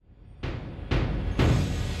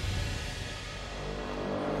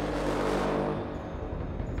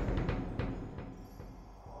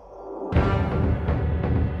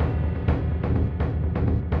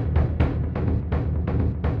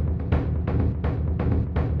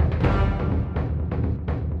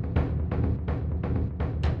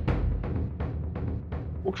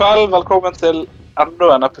kveld, velkommen til enda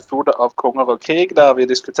en episode av Konger og krig, der vi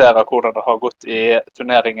diskuterer hvordan det har gått i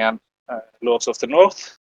turneringen Lords of the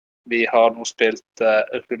North. Vi har nå spilt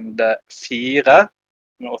runde 4,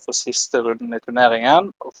 med også siste runden i turneringen,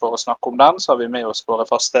 og for å snakke om den så har vi med oss våre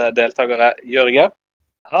faste deltakere Jørgen.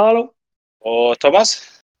 Hallo. Og Thomas.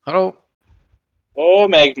 Hallo. Og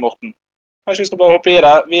meg, Morten. Kanskje vi skal bare hoppe i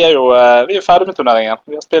det. Vi er jo ferdig med turneringen.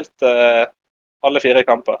 Vi har spilt alle 4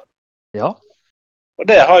 kamper. Ja. Og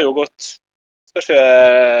det har jo gått. Skal ikke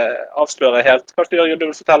avsløre helt. Kanskje Jørgen, du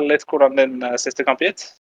vil fortelle litt hvordan din siste kamp gitt?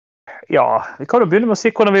 Ja, vi kan jo begynne med å si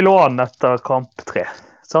hvordan vi lå an etter kamp 3.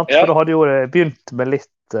 Sant? Ja. For da hadde jo det begynt med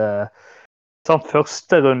litt sant?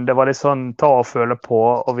 Første runde var litt sånn ta og føle på,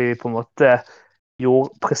 og vi på en måte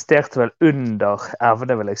presterte vel under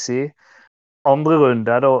evne, vil jeg si. Andre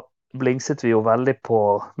runde, da blingset vi jo veldig på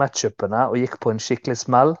matchupene og gikk på en skikkelig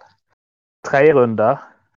smell. Tredje runde,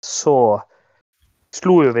 så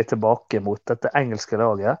slo jo vi tilbake mot dette engelske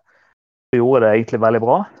laget. Vi gjorde det egentlig veldig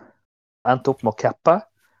bra. Endte opp med å cappe.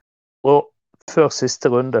 Og før siste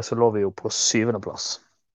runde så lå vi jo på 7. plass.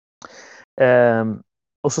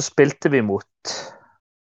 Og så spilte vi mot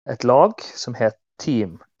et lag som het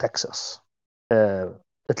Team Texas.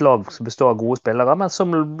 Et lag som består av gode spillere, men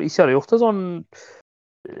som ikke hadde gjort det sånn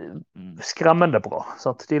skremmende bra.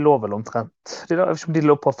 Sant? De lå vel omtrent. Jeg vet ikke om de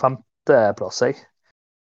lå på 5. plass, jeg.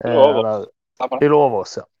 De lå over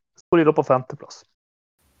oss, ja. Så de lå på 5. plass.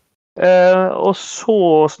 Og så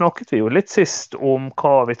snakket vi jo litt sist om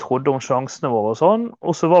hva vi trodde om sjansene våre og sånn,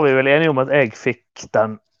 og så var vi vel enige om at jeg fikk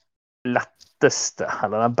den letteste,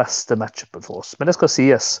 eller den beste matchupen for oss. Men det skal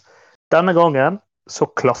sies, denne gangen så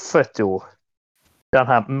klaffet jo den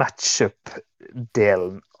her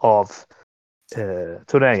matchup-delen av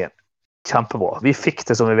turneringen kjempebra. Vi fikk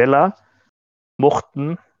det som vi ville.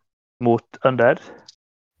 Morten mot Undead.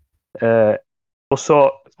 Og så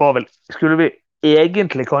skulle vi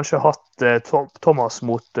egentlig kanskje hatt Thomas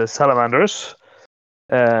mot Salamanders.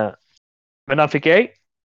 Men den fikk jeg,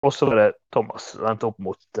 og så var det Thomas som endte opp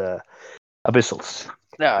mot Abyssals.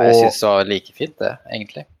 Ja, jeg synes det var like fint det,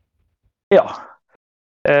 egentlig. Ja.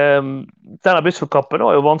 Den Abyssal-kappen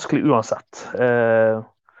var jo vanskelig uansett.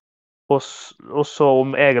 Og så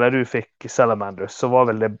om jeg eller du fikk Salamanders, så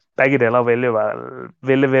var vel det begge deler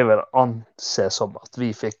ville vi vel anse som at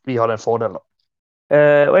vi hadde en fordel da.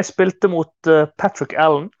 Og jeg spilte mot Patrick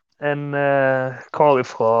Allen, en kar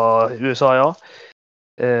fra USA, ja.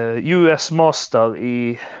 US Master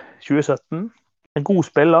i 2017. En god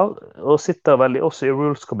spiller, og sitter vel også i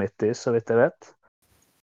Rules Committee, så vidt jeg vet.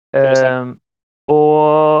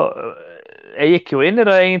 Og jeg gikk jo inn i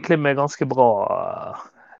det egentlig med ganske bra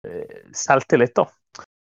selvtillit da.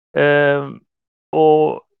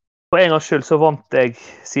 Og for en gangs skyld så vant jeg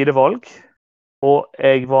sidevalg, og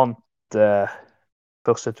jeg vant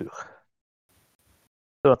første tur.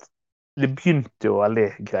 Så det begynte jo veldig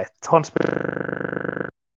greit. Han spilte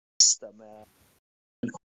med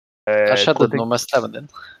Det skjedde noe med stemmen din.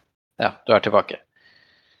 Ja, du er tilbake.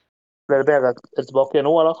 Ble det bedre? Er det tilbake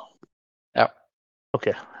nå, eller? Ja. Ok,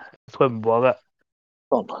 jeg tror jeg bare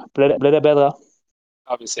sånn. Ble det bedre?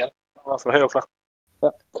 Ja, vi ser det. Det var for høy og flott.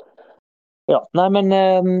 Ja, nei, men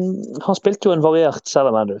han spilte jo en variert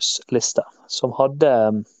Salamanders-liste, som hadde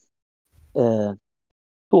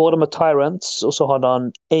 2 horder med Tyrants, og så hadde han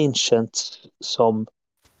Ancient som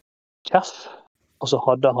Chaff, og så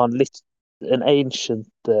hadde han litt et ancient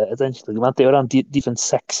argument. Det er jo den Defense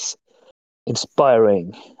 6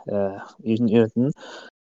 Inspiring uniten.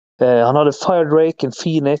 Han hadde Fire Drake, en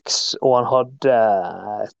Phoenix, og han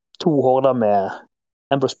hadde 2 horder med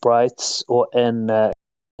Ember Sprites og en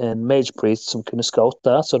Mage Priest som kunne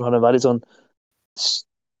scoute, så han hadde en veldig sånn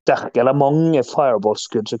sterk, eller mange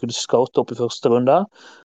fireball-skudd som kunne scoute opp i første runde.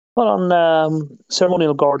 Så hadde han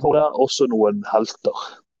Ceremonial Guard holder, også noen helter.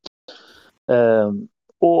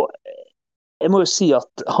 Og jeg må jo si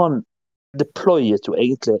at han deployet jo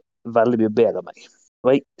egentlig veldig mye bedre enn meg.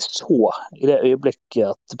 Og jeg så i det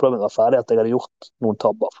øyeblikket at deployment var ferdig, at jeg hadde gjort noen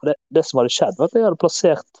tabber. For det som hadde skjedd var at jeg hadde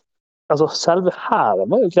plassert, altså selve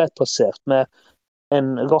hæren var jo greit plassert, med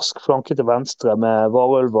en rask flanke til venstre med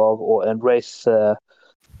varulver og en Wraith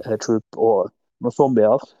troop og noen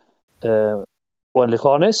zombier, og en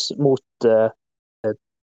Lycanis mot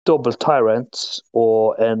Double Tyrant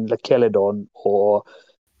og en Lekelidon og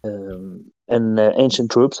en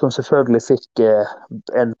Ancient Troop som selvfølgelig fikk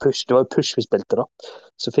en push. Det var jo push vi spilte da,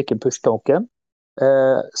 så fikk en push-tanken.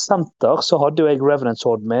 Center så hadde jo jeg Revenant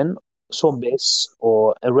Sword min, Zombies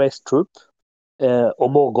og en Wraith Troop, og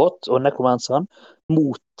Morgoth og Necromanceren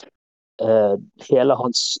mot hele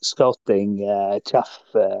hans scouting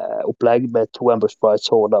Chaff-opplegg med 2 Ember Sprites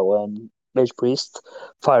horder og en Mage Priest,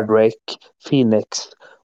 Firedrake, Phoenix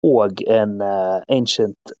og et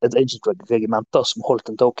Ancient regimenter som holdt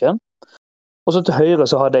en token. Og så til høyre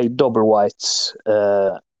så hadde jeg Double Whites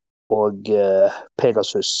og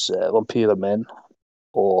Pegasus, vampyren min.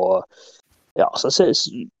 Og ja, så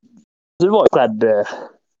det var jo redd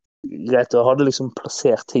greit. Jeg hadde liksom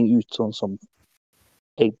plassert ting ut sånn som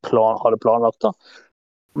jeg hadde planlagt da.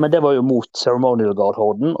 Men det var jo mot Ceremonial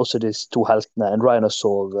Guard-horden, og så de to heltene, en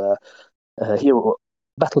Rhinosaur Hero,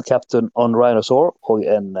 Battle Captain on Rhinosaur, og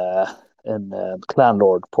en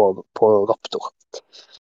Clanlord på Raptor.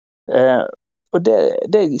 Og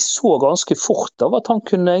det jeg så ganske fort da, var at han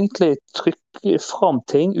kunne egentlig trykke fram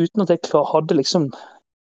ting, uten at jeg hadde liksom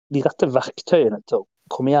de rette verktøyene til å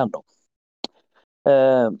komme igjennom.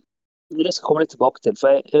 Det skal jeg komme litt tilbake til,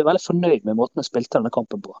 for jeg er veldig fornøyd med måten jeg spilte denne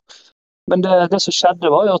kampen på. Men det som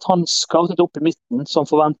skjedde var jo at han scoutet opp i midten, som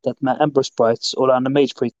forventet med Ember Sprites og denne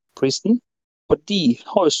Mage Priesten, og de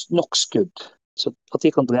har jo nok skudd, så at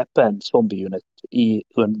de kan drepe en zombie-unit i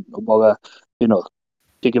runden og bare begynne å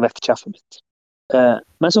bygge vekk kjeffet mitt.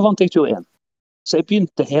 Men så vant jeg tur 1. Så jeg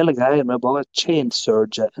begynte hele greien med å bare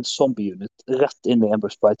chain-surge en zombie-unit rett inn i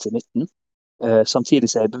Ember Sprites i midten,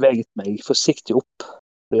 samtidig så jeg beveget meg forsiktig opp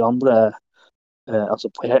de andre, altså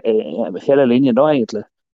på hele linjen da egentlig.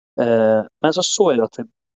 Men så jeg at jeg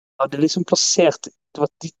hadde liksom plassert, det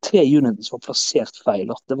var de 3 unitene som var plassert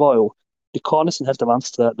feil. Det var jo Lykanisen helt til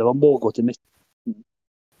venstre, det var Morgoth i midten,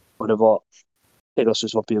 og det var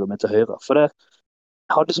Pegasus vampyren min til høyre. For det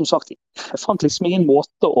hadde som sagt, jeg fant liksom ingen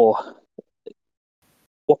måte å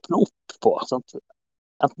åpne opp på, sant?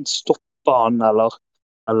 Enten stoppe han eller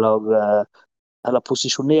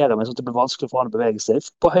posisjonere meg sånn at det ble vanskelig for han å bevege seg.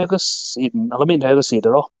 På høyresiden, eller min høyre side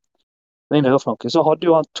da, min høyreflanke, så hadde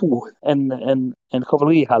jo han en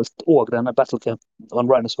kavallerihelt og denne Battle Captain on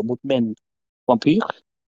Rhinosaur mot min vampyr.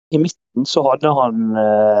 I midten så hadde han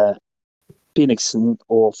Phoenixen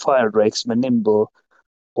og Firedrakes med Nimble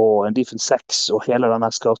og en Defense 6 og hele denne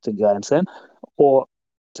scouting-greien sin. Og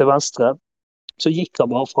til venstre så gikk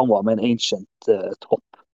han bare fremover med en Ancient tropp.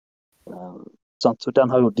 Så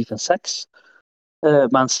den har jo Defense 6,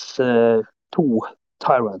 mens 2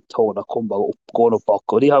 Tyrant-horder kom bare opp, gående opp bak.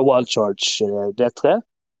 Og de har Wild Charge D3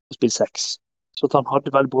 og spill 6. Så han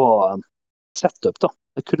hadde veldig bra setup da.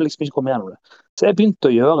 Jeg kunne liksom ikke komme gjennom det. Så jeg begynte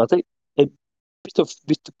å gjøre at jeg begynte å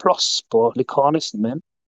bytte plass på Lykanisen min,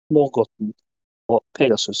 Morgothen og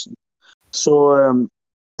Pegasusen. Så,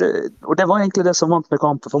 og det var egentlig det som vant med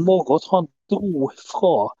kampen, for Morgoth, han dro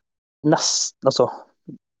fra nesten, altså,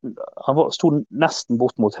 stod nesten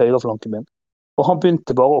bort mot høyreflanken min, og han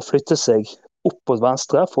begynte bare å flytte seg opp mot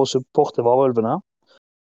venstre for å supporte varulvene.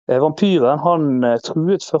 Vampyren, han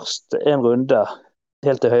truet først en runde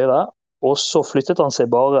helt til høyre, og så flyttet han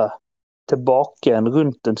seg bare tilbake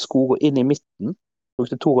rundt en skog og inn i midten,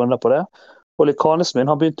 brukte 2 runder på det. Og Lykanisen min,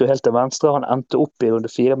 han begynte jo helt til venstre, han endte opp i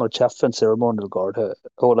runde 4 med å kjeffe en Ceremonial Guard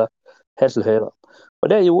helt til høyre.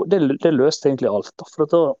 Og det løste egentlig alt. For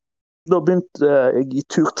da begynte jeg i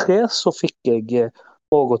tur 3, så fikk jeg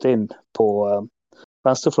gått inn på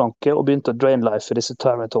venstre flanke og begynte å drain life i disse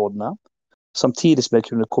Tyrant-hordene, samtidig som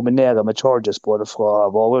jeg kunne kombinere med charges både fra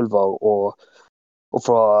varulver og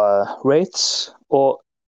fra Wraiths. Og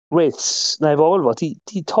varulver,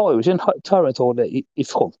 de tar jo ikke en Tyrant-horde i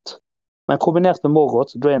front. Men kombinert med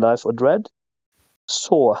Morgoth, Drain Life og Dread,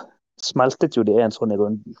 så smeltet jo de en sånn i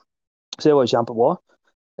runden. Så det var jo kjempebra.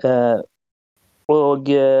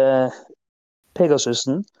 Og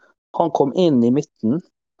Pegasusen, han kom inn i midten.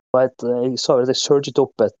 Jeg sa jo at jeg surget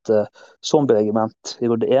opp et zombie-regiment i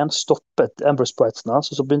runde 1, stoppet Ember Spritesen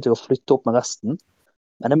hans, og så begynte jeg å flytte opp med resten.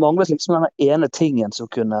 Men det manglet liksom denne ene tingen som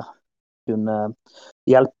kunne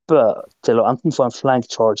hjelpe til å enten få en flank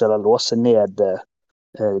charge eller låse ned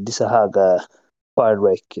disse her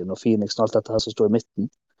Firedrake og Phoenix og alt dette her som står i midten.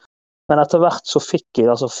 Men etter hvert så fikk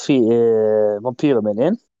jeg altså vampyren min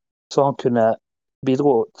inn, så han kunne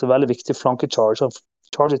bidra til veldig viktig flankecharge. Han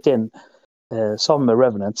charget inn sammen med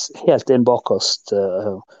Revenants helt inn bakerst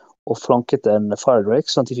og flanket en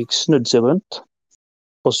Firedrake, sånn at de fikk snudd seg rundt.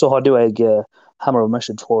 Og så hadde jo jeg Hammer of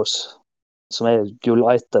Measured Force, som er gull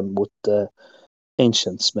item mot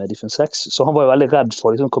Ancients med Defense 6. Så han var jo veldig redd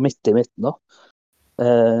for å liksom komme midt i midten da.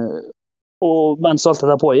 Og mens alt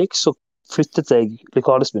dette pågikk, så flyttet jeg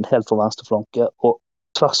Lykanisen min helt fra venstre flanke og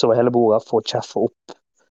tvers over hele bordet for å kjeffe opp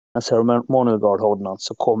en Ceremonial Guard-horden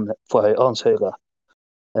som kom fra hans høyre,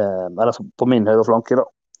 eller på min høyre flanke da,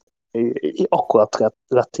 i akkurat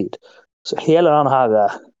rett tid. Så hele denne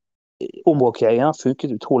her områkeringen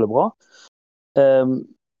funket utrolig bra.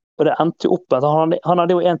 Og det endte jo opp med at han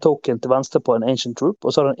hadde jo en token til venstre på en Ancient Troop, og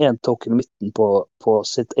så hadde han en token i midten på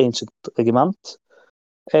sitt Ancient regiment.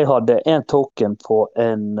 Jeg hadde en token på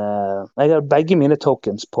jeg hadde begge mine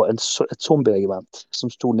tokens på et zombie-regiment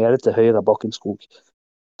som sto nede til høyre bak en skog.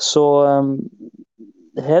 Så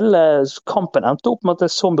hele kampen endte opp med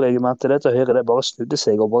at zombie-regimentet det til høyre det bare snudde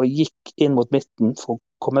seg og bare gikk inn mot midten for å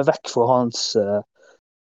komme vekk fra hans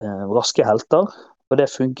raske helter. Og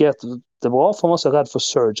det fungerte bra, for han var så redd for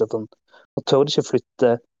Surge at han tørde ikke flytte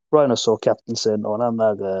Rhinosaur-capten sin og den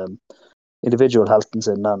der individual-helten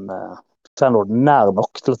sin, den Fenlorden, nær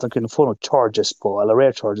nok til at han kunne få noen charges på, eller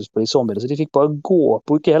rare charges på de zombiene. Så de fikk bare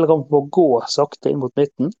bruke hele kampen på å gå sakte inn mot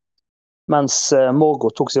midten, mens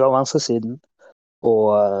Morgoth tok seg av venstresiden,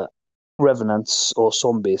 og Revenants og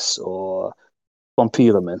zombies og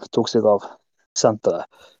vampyren min tok seg av senteret.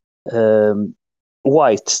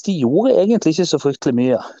 White, de gjorde egentlig ikke så fryktelig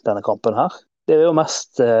mye denne kampen her. Det er jo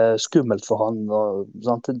mest skummelt for han, og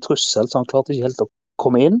en trussel, så han klarte ikke helt å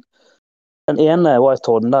komme inn. Den ene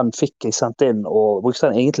Whitehorden, den fikk jeg sendt inn, og brukte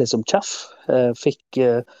den egentlig som chef. Fikk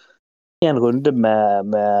en runde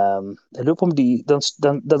med jeg lurer på om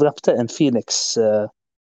den drepte en Phoenix.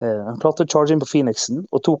 Han klarte å charge inn på Phoenixen,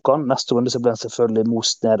 og tok han. Neste runde så ble han selvfølgelig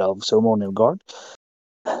most ned av Ceremonial Guard.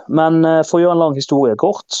 Men for å gjøre en lang historie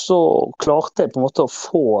kort, så klarte jeg på en måte å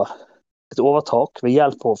få et overtak ved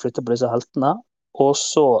hjelp av å flytte på disse heltene, og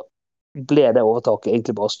så ble det overtaket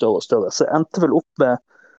egentlig bare større og større. Så jeg endte vel opp med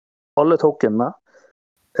alle tokenene,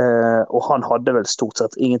 og han hadde vel stort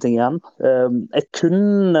sett ingenting igjen.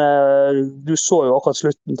 Du så jo akkurat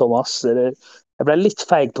slutten, Thomas. Jeg ble litt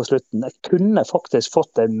feig på slutten. Jeg kunne faktisk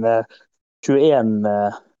fått en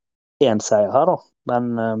 21-1-seier her da, men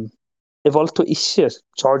jeg valgte å ikke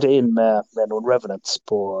charge inn med noen Revenants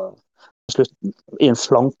på slutten, i en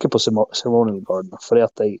flanke på Ceremonial Garden, fordi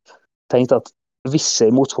at jeg tenkte at hvis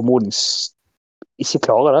jeg mot formodning ikke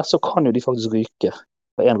klarer det, så kan jo de faktisk ryke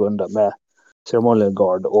på en runde med Ceremonial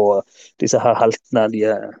Guard og disse her heltene.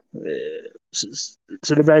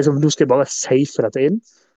 Så det ble liksom, nå skal jeg bare safe dette inn.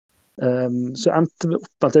 Så endte vi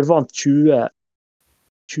opp med at jeg vant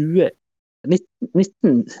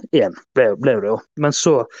 19-1 ble det jo. Men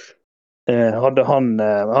så hadde han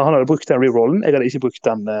hadde brukt den rerollen. Jeg hadde ikke brukt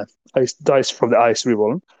den Dice from the Ice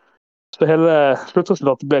rerollen. Så hele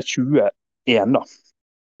sluttresultatet ble 21 da.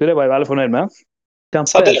 Så det var jeg veldig fornøyd med.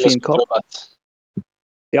 Kjempefin kamp.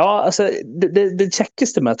 Ja, altså, det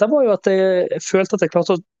kjekkeste med dette var jo at jeg følte at jeg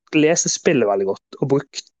klarte å lese spillet veldig godt, og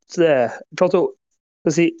klarte å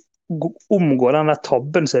omgå den der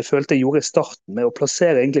tabben som jeg følte jeg gjorde i starten, med å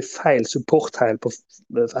plassere egentlig feil support-helt på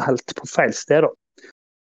feil steder.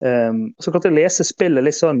 Så klarte jeg å lese spillet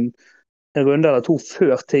litt sånn en runde eller to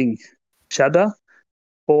før ting skjedde,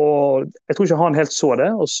 og jeg tror ikke han helt så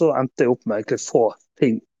det, og så endte jeg opp med egentlig å få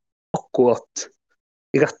ting akkurat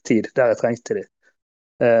i rett tid der jeg trengte de.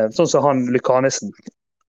 Sånn som han Lykanesen.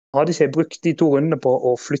 Hadde ikke jeg brukt de 2 rundene på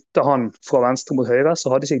å flytte han fra venstre mot høyre,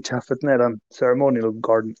 så hadde ikke jeg kjeffet ned den Ceremonial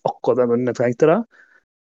Garden akkurat den runden jeg trengte det.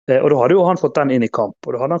 Og da hadde jo han fått den inn i kamp,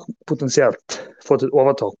 og da hadde han potensielt fått et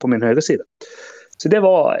overtak på min høyre side. Så det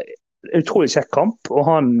var en utrolig kjekk kamp, og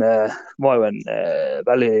han var jo en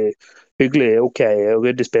veldig hyggelig, ok,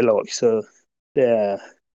 ryddig spiller også. Så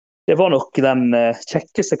det var nok den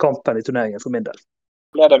kjekkeste kampen i turneringen for min del.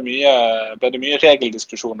 Ble det mye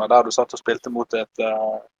regeldiskusjoner der du satt og spilte mot et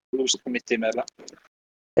Rules Committee-medlem?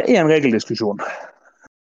 Det er en regeldiskusjon,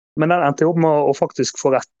 men den endte jeg opp med å faktisk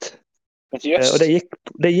få rett. Yes. Og det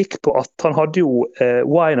gikk på at han hadde jo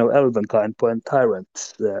Wine of Elvenkind på en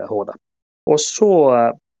Tyrant-horde. Og så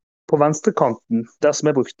på venstrekanten, der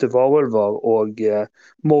som jeg brukte varulver og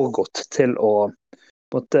Morgoth til å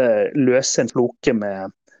løse en floke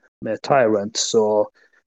med Tyrants og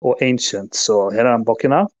Ancients og hele den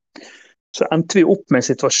bakken her, så endte vi opp med en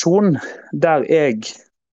situasjon der jeg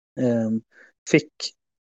fikk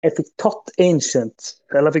tatt Ancient,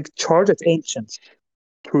 eller fikk charget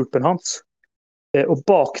Ancient-troopen hans, og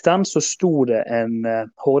bak den så sto det en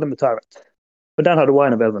horde med Tyrant, og den hadde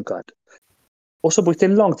Wine of Elvenkind. Og så brukte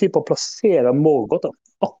jeg lang tid på å plassere Morgoth,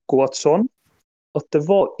 akkurat sånn, at det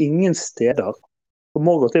var ingen steder, for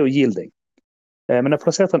Morgoth er jo yielding, men jeg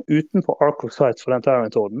plasserte han utenfor Arc of Sight for den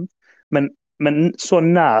Tyrant-horden, men så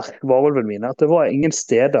nær varulvene mine at det var ingen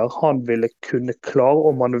steder han ville kunne klare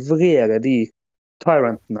å manøvrere de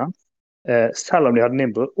Tyrantene, selv om de hadde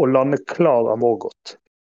Nimble, og lande klar av Morgoth.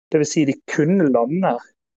 Det vil si, de kunne lande,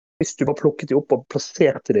 hvis du bare plukket de opp og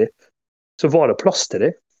plasserte de, så var det plass til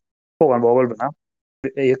de foran varulvene.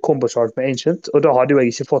 Jeg combo charge med Ancient, og da hadde jo jeg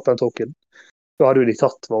ikke fått den token. Da hadde jo de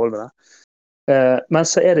tatt varulvene. Men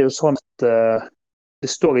så er det jo sånn at det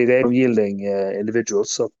står i regelen om yielding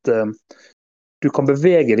individuals at du kan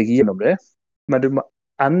bevege deg gjennom det, men du må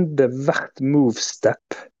ende hvert move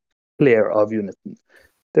step clear av uniten.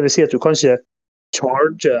 Det vil si at du kan ikke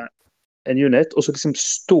charge en unit, og så liksom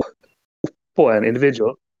stå oppå en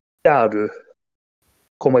individual der du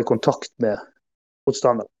kommer i kontakt med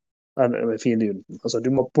motstander, med fiendeuniten. Altså, du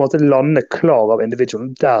må på en måte lande klar av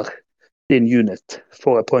individualen der din unit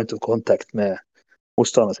får et point of contact med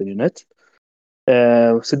motstander sin unit.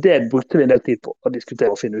 Så det brukte vi en del tid på å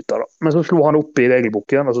diskutere og finne ut av. Da. Men så slo han opp i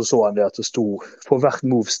regelboken, og så han det at det sto for hvert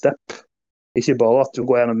move step. Ikke bare at du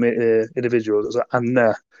går gjennom individual, og så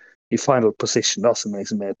ender i final position, da, som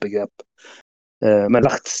liksom er et begrep. Men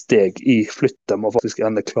hvert steg i flyttet må faktisk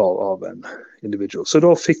ende klar av en individual. Så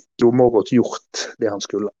da fikk jo Morgoth gjort det han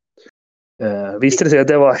skulle. Viste det seg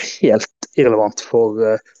at det var helt irrelevant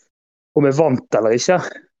for om jeg vant eller ikke.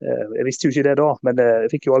 Jeg visste jo ikke det da, men jeg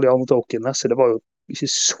fikk jo alle de andre tokenene, så det var jo ikke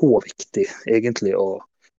så viktig egentlig å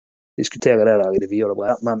diskutere det der i det vide og det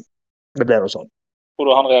brede, men det ble noe sånn.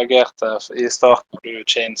 Hvordan han reagerte i starten når du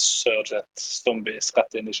chain-surget zombies rett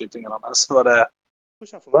inn i skytingen hans, var det... Jeg tror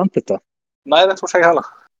ikke han forventet det. Nei, det tror ikke jeg heller.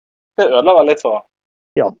 Det ødela vel litt for han.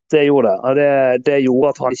 Ja, det gjorde det. Det gjorde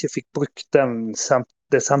at han ikke fikk brukt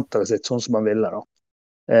det senteret sitt sånn som han ville da.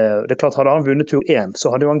 Det er klart, hadde han vunnet tur 1, så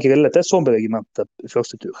hadde jo han grillet det zombie-regimentet i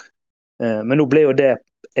første tur. Men nå ble jo det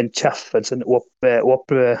en kjeff, den åpnet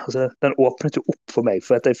jo opp for meg,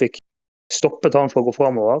 for at jeg fikk stoppet han for å gå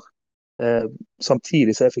fremover,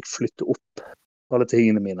 samtidig så jeg fikk flytte opp alle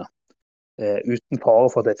tingene mine, uten fare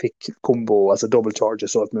for at jeg fikk kombo, altså double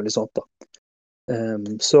charges og alt mulig sånt da.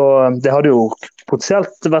 Så det hadde jo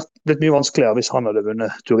potensielt blitt mye vanskeligere hvis han hadde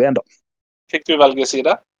vunnet tur 1 da. Fikk du velge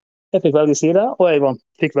side? Jeg fikk velge side, og jeg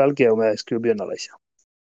fikk velge om jeg skulle begynne eller ikke.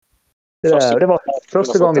 Det var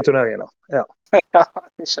første gang i turneringen da. Ja. Ja,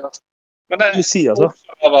 ikke sant. Men det, du sier, altså.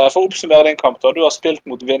 For å oppsummere din kamp da, du har spilt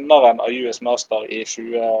mot vinneren av US Master i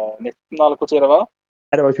 2019, eller hvor tid det var?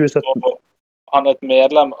 Nei, det var 2017. Og han er et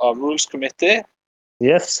medlem av Rules Committee.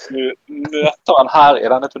 Yes. Du møter han her i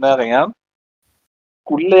denne turneringen.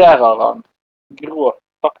 Skolerer han gråt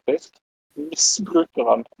faktisk. Misbruker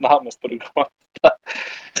han nærmest på det gråte.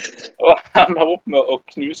 Og han har opp med å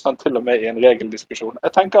knuse han til og med i en regeldiskusjon.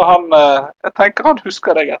 Jeg tenker han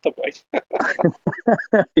husker deg etterpå.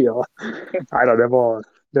 Ja, neida, det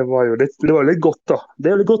var jo litt godt da. Det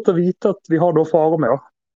er jo litt godt å vite at vi har noe fare med da.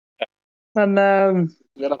 Men...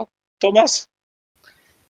 Thomas?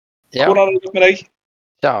 Ja. Hvordan har det gått med deg?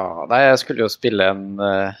 Ja, nei, jeg skulle jo spille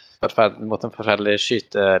mot en forferdelig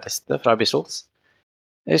skyteliste fra Abyssals.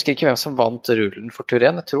 Jeg husker ikke hvem som vant rullen for tur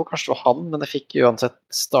 1. Jeg tror kanskje det var han, men jeg fikk uansett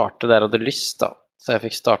starte der jeg hadde lyst da. Så jeg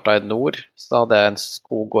fikk starta i nord, så da hadde jeg en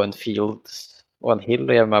skog og en field og en hill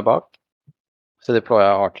å gjemme meg bak. Så deployet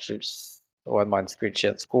jeg archers og en Mindscreech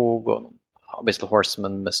i en skog, og en Abyssal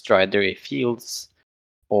Horseman med Strider i fields,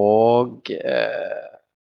 og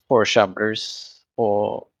 4 Shamblers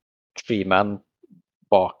og 3-man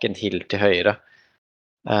bak en hill til høyre.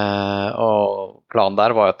 Og planen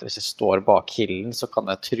der var at hvis jeg står bak hillen så kan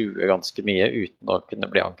jeg true ganske mye uten å kunne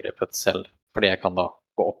bli angrepet selv, fordi jeg kan da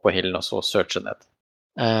gå opp på hillen og så searche ned.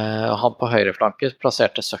 Han på høyre flanke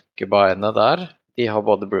plasserte Succubyene der. De har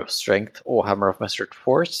både Brute Strength og Hammer of Measured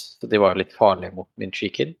Force, så de var litt farlige mot min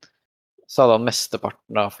Chikin. Så hadde han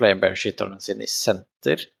mesteparten av Flamebear-skytterne sine i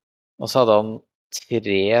senter, og så hadde han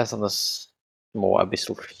 3 sånne små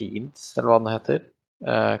Abyssal Fiends, eller hva det heter,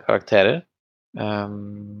 karakterer.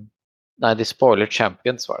 Nei, Despoiler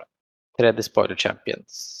Champions var det. 3 Despoiler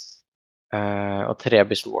Champions og 3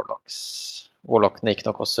 Abyssal Warlocks. Warlockene gikk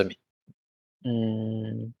nok også i midten.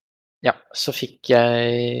 Ja, så fikk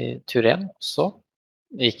jeg tur 1 også.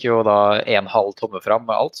 Gikk jo da 1,5 tomme fram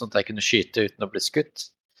med alt, sånn at jeg kunne skyte uten å bli skutt.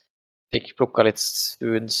 Fikk plukket litt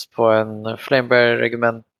stuns på en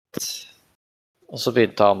Flamebear-regiment, og så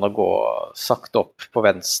begynte han å gå sakte opp på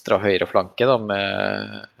venstre og høyre flanke da,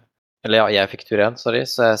 eller ja, jeg fikk tur 1, sorry,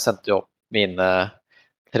 så jeg sendte jo opp mine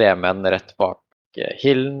 3 menn rett bak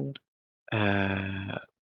hillen,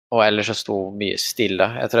 og ellers så sto mye stille.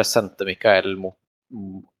 Jeg tror jeg sendte Mikael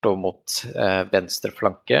mot venstre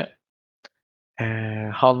flanke.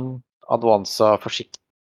 Han advansa forsiktig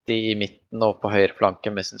i midten og på høyre flanke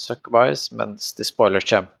med sin Succubyes, mens Despoiler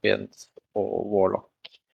Champions og Warlock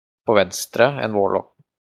på venstre, en Warlock,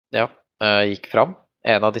 ja, gikk fram.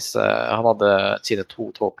 En av disse, han hadde sine 2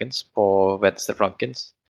 tokens på venstre flanken,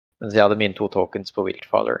 mens jeg hadde mine 2 tokens på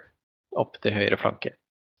Wildfather opp til høyre flanke.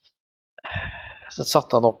 Så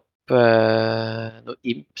satte han opp noen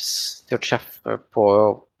imps til å treffe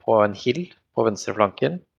på en hill på venstre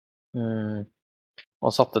flanken. Og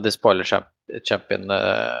satte Despoiler Champion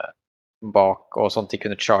bak, og sånn at de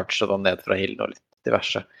kunne charge da ned fra hillen og litt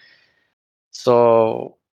diverse. Så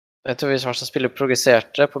jeg tror hvis hver som spiller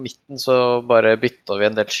progresserte, på midten så bare bytta vi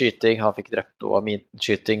en del skyting. Han fikk drept noe av min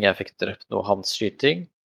skyting, jeg fikk drept noe av hans skyting.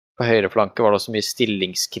 På høyre flanke var det også mye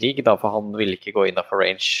stillingskrig, da, for han ville ikke gå innenfor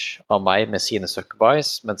range av meg med sine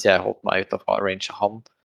suckerbuys, mens jeg holdt meg utenfor range av han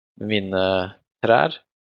med mine trær.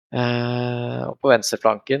 Og på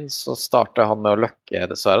venstreflanken så startet han med å løkke,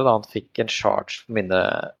 dessverre, da han fikk en charge på mine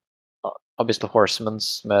Abyssal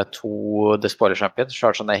Horsemans med 2 Despoiler Champions,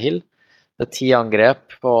 charge ned hill. Det 10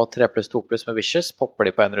 angrep på 3+2+ med Vicious, popper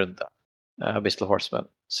de på en runde. Abyssal Horseman,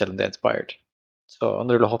 selv om det er inspired. Så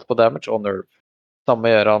han ruller hot på damage og nerve.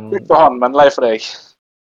 Samme gjør han... Litt for han, men lei for deg.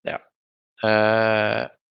 Ja.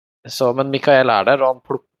 Men Mikael er der, og han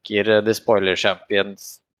plukker Despoiler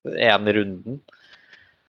Champions en runden.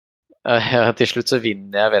 Til slutt så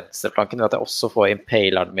vinner jeg venstreflanken ved at jeg også får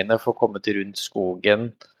impalerne mine for å komme til rundt skogen.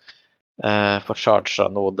 Får charge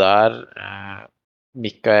noe der.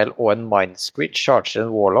 Mikael og en Mindscreech charger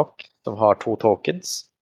en Warlock som har 2 tokens.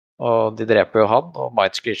 Og de dreper jo han, og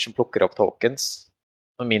Mindscreechen plukker opp tokens.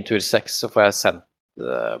 På min tur 6 så får jeg sendt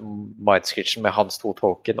Mindscreechen med hans 2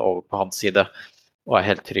 token over på hans side, og er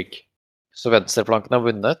helt trygg. Så venstreflanken har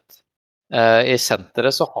vunnet. I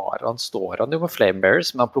senteret så står han jo med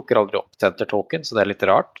Flamebearers, men han plukker aldri opp center token, så det er litt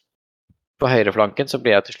rart. På høyreflanken så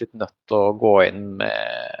blir jeg til slutt nødt til å gå inn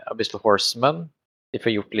med Abyssal Horseman. De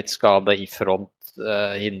får gjort litt skade i front,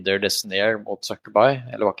 hinder the snare mot Suckerby,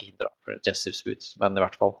 eller var ikke hindret for Jessives boots, men i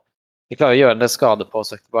hvert fall. De klarer å gjøre en del skade på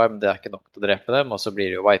Suckerby, men det er ikke nok til å drepe dem, og så blir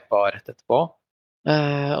det jo wipa rett etterpå.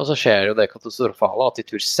 Og så skjer jo det katastrofale at i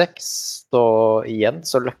tur 6, så igjen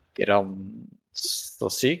så løkker han så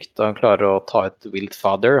sykt, og han klarer å ta et Wild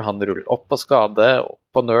Father. Han ruller opp på skade, opp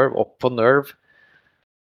på nerve.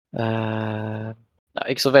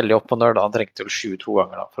 Ikke så veldig opp på nerve, da. Han trengte jo 7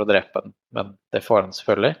 ganger da, for å drepe den, men det får han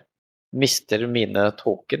selvfølgelig. Mister mine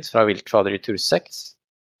tokens fra Wild Father i tur 6.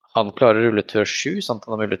 Han klarer å rulle tur 7, sånn at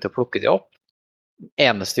han har mulighet til å plukke de opp.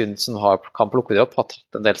 Eneste unit som kan plukke de opp, har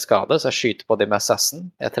tatt en del skade, så jeg skyter på de med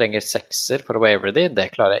Assassin. Jeg trenger 6-er for å wavere de,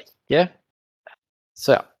 det klarer jeg ikke.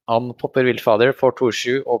 Så ja, han popper Wild Father, får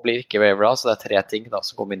 2-7 og blir ikke wavera, så det er 3 ting da,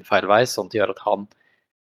 som går min feil vei, sånn at det gjør at han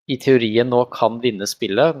i teorien nå kan vinne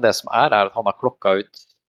spillet. Det som er at han har klokka ut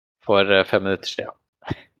for 5 minutter siden.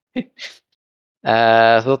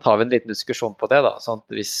 Så da tar vi en liten diskusjon på det da, sånn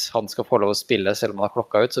at hvis han skal få lov å spille selv om han har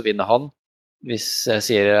klokka ut, så vinner han. Hvis jeg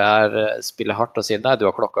spiller hardt og sier nei, du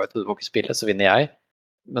har klokka ut og du får ikke spille, så vinner jeg.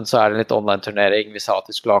 Men så er det en litt online-turnering. Vi sa at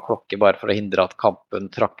vi skulle ha klokke bare for å hindre at kampen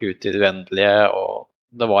trakk ut i det uendelige, og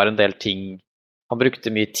det var en del ting. Han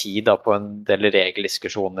brukte mye tid da, på en del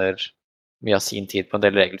regeldiskusjoner, mye av sin tid på en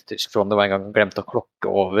del regeldiskusjoner. Det var en gang han glemte å klokke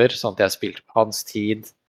over, sånn at jeg spilte på hans tid.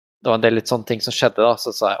 Det var en del litt sånne ting som skjedde da,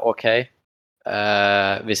 så sa jeg ok,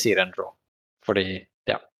 vi sier en draw. Fordi,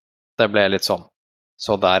 ja, det ble litt sånn,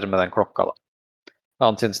 så der med den klokka da.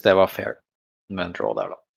 Han syntes det var fair med en draw der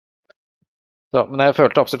da. Så, men jeg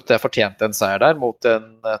følte absolutt at jeg fortjente en seier der mot en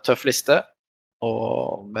tøff liste,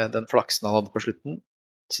 og med den flaksen han hadde på slutten,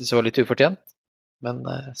 synes jeg var litt ufortjent, men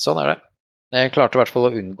sånn er det. Jeg klarte i hvert fall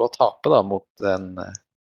å unngå å tape da, mot en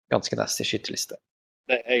ganske nasty skytteliste.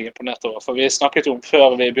 Det er jeg imponert over, for vi snakket jo om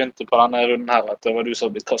før vi begynte på denne runden her, at det var du som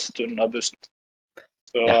hadde blitt kastet under bussen.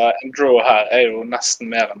 Så ja. En draw her er jo nesten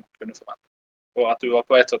mer enn kunne forvente. Og at du var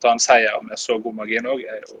på vei til å ta en seier med så god margin også,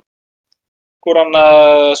 er jo... Hvordan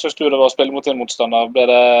synes du det var å spille mot din motstander?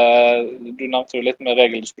 Du nevnte jo litt med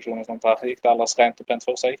regeldiskusjoner og sånt her. Gikk det ellers rent og pent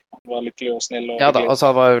for seg? Han var lykkelig og snill og... Ja da,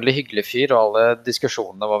 altså han var en veldig hyggelig fyr, og alle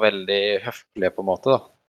diskusjonene var veldig høflige på en måte da.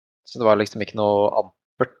 Så det var liksom ikke noe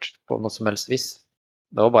ampert på noe som helst vis.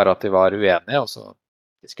 Det var bare at vi var uenige, og så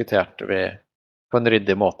diskuterte vi på en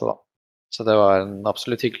ryddig måte da. Så det var en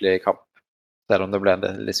absolutt hyggelig kamp, selv om det ble en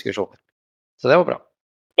del diskusjoner. Så det var bra.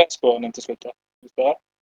 Ble skåren inn til slutt da?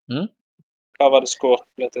 Hva var det skåret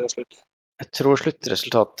ble til slutt? Jeg tror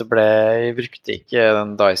sluttresultatet ble, jeg brukte ikke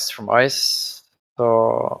den Dice from Ice, så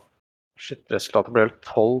sluttresultatet ble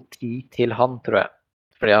 12-10 til han, tror jeg.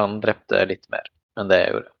 Fordi han drepte litt mer enn det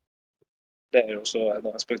jeg gjorde. Det er jo så en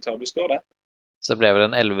respektabel skår, det. Så ble det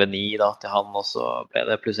en 11-9 da til han, og så ble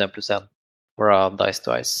det +1+1 fra Dice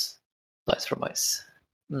to Ice. Dice from Ice.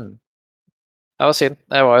 Det var synd.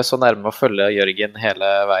 Jeg var jo så nærme å følge Jørgen hele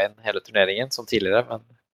veien, hele turneringen, som tidligere, men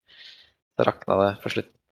det rakna det for slutt.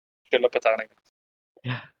 Skylder på terningen.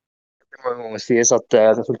 Ja. Det må jo sies at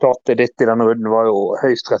resultatet ditt i denne runden var jo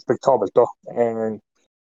høyst respektabelt da.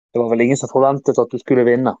 Det var vel ingen som forventet at du skulle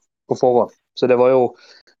vinne på forhånd. Så det var jo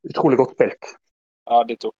utrolig godt spilt. Ja,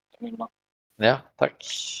 de to. Ja, takk.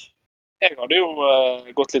 Jeg hadde jo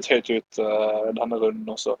gått litt høyt ut denne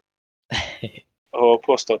runden også. og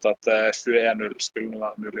påstått at 21-0 skulle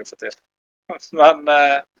være mulig å få til. Men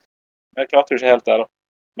jeg klarte jo ikke helt det da.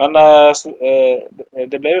 Men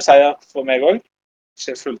det ble jo seier for meg også.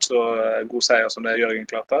 Ikke fullt så god seier som det Jørgen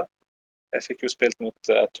klarte. Jeg fikk jo spilt mot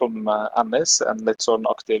Tom Ennis, en litt sånn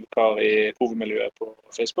aktiv kar i hovedmiljøet på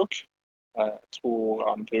Facebook. Jeg tror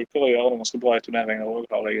han bruker å gjøre det ganske bra i turneringer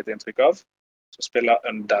også, har jeg et inntrykk av. Så spiller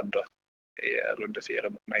Undead da, i runde 4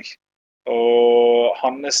 mot meg. Og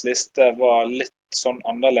hans liste var litt sånn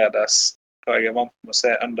annerledes hva jeg er vant med å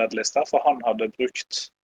se Undead-lister, for han hadde brukt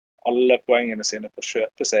alle poengene sine på å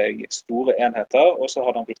kjøpe seg store enheter, og så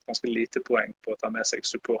hadde han brukt ganske lite poeng på å ta med seg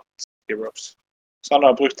support heroes. Så han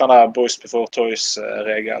har brukt den der Boys Before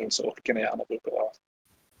Toys-regelen som orkene gjerne bruker å ha.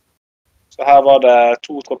 Så her var det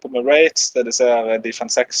 2 tropper med rates, det de ser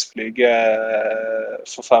Defense 6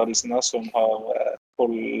 flygeforferdelsene som har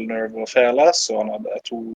Full Nerve og Fearless, og han hadde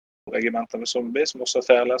 2 regimenter med zombie som også er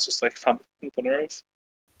Fearless og strekk 15 på Nerve.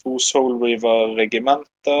 2 Soul Reaver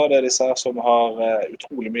regimenter, det de ser som har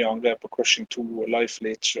utrolig mye angrep på Crushing 2, Life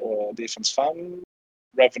Leech og Defense 5.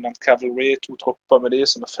 Revenant Cavalry, 2 tropper med de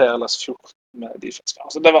som er Fearless 14 med Defense 5.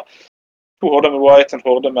 Så det var 2 horder med White, en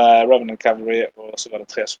horde med Revenant Cavalry, og så var det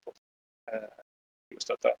 3 support.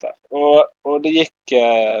 Og det gikk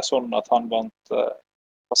sånn at han vant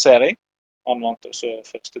plassering. Han vant også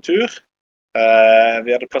første tur.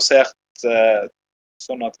 Vi hadde plassert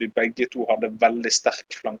sånn at vi begge 2 hadde veldig sterk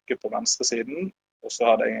flanke på venstre siden, og så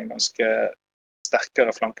hadde jeg en ganske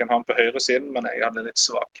sterkere flanke enn han på høyre siden, men jeg hadde litt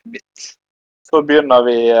svak midt. Så begynner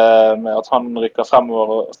vi med at han rykker fremover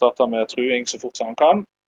og starter med truing så fort som han kan,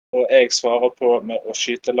 og jeg svarer på med å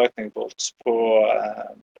skyte lightning bolts på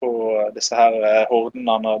disse her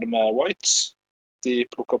hordene han hadde med whites. De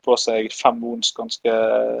plukker på seg 5 wounds ganske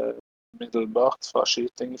middelbart fra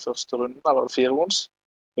skyting i første runden, eller 4 wounds.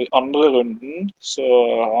 I andre runden så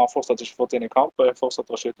har han fortsatt ikke fått inn i kamp, og jeg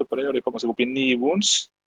fortsetter å skyte på dem, og de kommer seg opp i 9 wounds.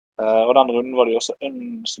 Og den runden var de også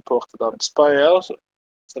unsupported av Inspire, så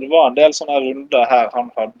det var en del sånne runder her han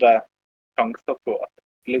hadde tanker på at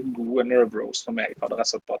litt gode nerve rolls for meg hadde rett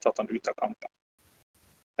og slett bare tatt han ut av kampen.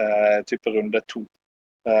 Type runde 2.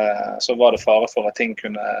 Så var det fare for at ting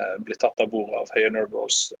kunne bli tatt av bordet av høye nerve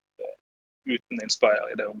rolls uten Inspire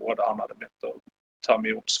i det området han hadde begynt å ta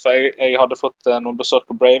mye ons. For jeg hadde fått noen besøk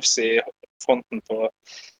på Braves i fronten på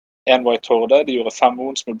en White Horde. De gjorde 5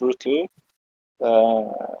 wounds med Brutal.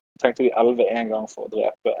 Trengte de 11 en gang for å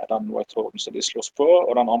drepe den White Horden som de slåss på.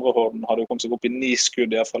 Og den andre horden hadde jo kommet seg opp i 9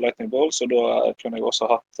 skudd fra Lightning Balls, og da kunne jeg også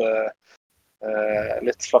hatt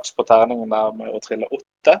litt flaks på terningen der med å trille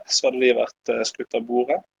 8, så hadde de vært skutt av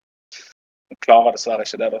bordet. Jeg klarer dessverre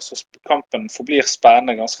ikke det da, så kampen forblir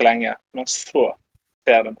spennende ganske lenge, men så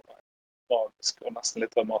skjer det noe magisk og nesten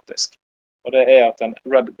litt dramatisk. Og det er at en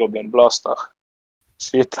Red Goblin Blaster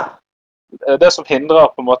skyter. Det som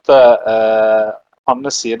hindrer på en måte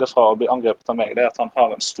hans side fra å bli angrepet av meg, det er at han har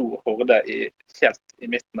en stor horde helt i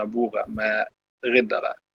midten av bordet med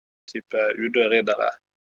riddere, type udøde riddere,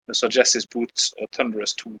 med Jesse's Boots og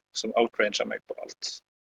Thunderous 2 som outranger meg på alt.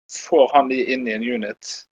 Får han de inn i en unit,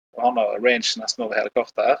 og han har range nesten over hele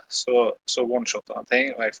kartet her, så one-shotter han ting,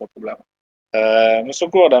 og jeg får problemer. Men så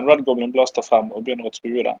går det en Red Goblin Blaster frem og begynner å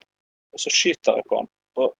true den, og så skyter jeg på han.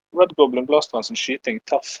 Og Red Goblin Blasteren sin skyting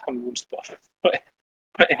tar 5 wounds på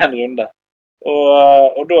en runde.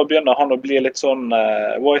 Og da begynner han å bli litt sånn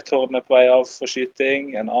White Horde på vei av for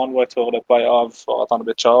skyting, en annen White Horde på vei av for at han har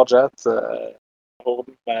blitt charget.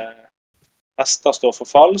 Horden med hester står for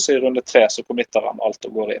fall, så i runde 3 så committer han alt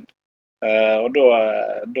og går inn. Og da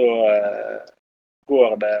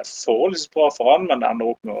går det forholdsvis bra for han, men det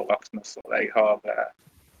ender opp med å rakne, for jeg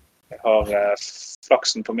har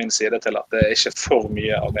flaksen på min side til at det ikke er for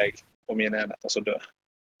mye av meg og mine enheter som dør.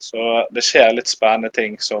 Så det skjer litt spennende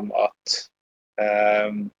ting som at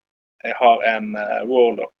jeg har en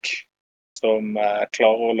Warlock som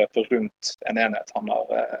klarer å løpe rundt en enhet han har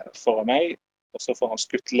foran meg, og så får han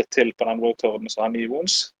skutt litt til på den White Horden som har 9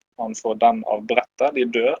 wounds. Han får den av brettet, de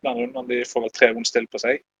dør den runden, de får vel 3 wounds til på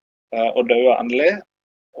seg, og dør endelig.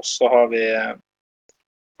 Og så har vi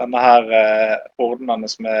denne her horden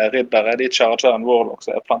hennes med riddere, de charger en Warlock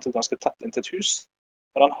som er plantet ganske tett inn til et hus.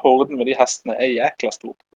 Og den horden med de hestene er jækla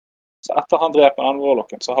stor. Så etter han dreper den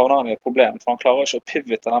Warlocken, så havner han i et problem, for han klarer ikke å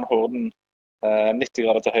pivote den horden 90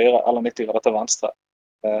 grader til høyre eller 90 grader til venstre.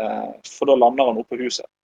 For da lander han oppe på huset.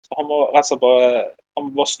 Så han må rett og slett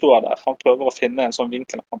bare stå der. Han prøver å finne en sånn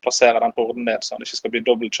vinkel at han plasserer den horden ned, så han ikke skal bli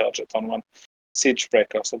double-charget av noen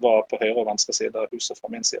siegebreaker som var på høyre og venstre side av huset fra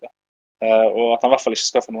min side. Og at han i hvert fall ikke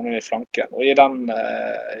skal få noen i flanken. Og i den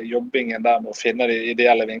jobbingen der med å finne de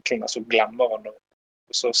ideelle vinklene, så glemmer han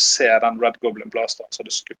og så ser den Red Goblin Blasteren som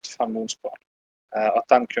hadde skutt 5 wounds på han. At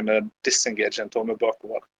den kunne disengage en tomme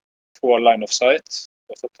bakover, få line of sight,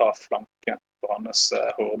 og så ta flanken på hans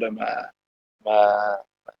horde med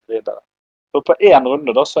riddere. Så på en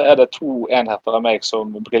runde da, så det 2 enheter av meg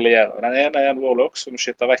som briljerer. Den ene en Warlock som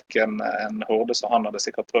skytter vekk en horde som han hadde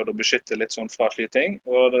sikkert prøvd å beskytte litt sånn fra skyting.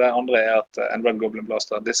 Og det andre at en Red Goblin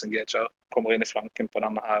Blaster disengager, kommer inn i flanken på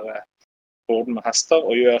denne her horden med hester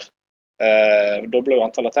og gjør dobler jo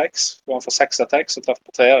antall attacks. Og han får 6 attacks og treffer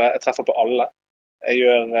på 3. Jeg treffer på alle. Jeg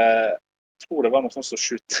tror det var noe sånn som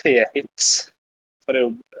 23 hits. For det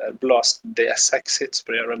jo blast D6 hits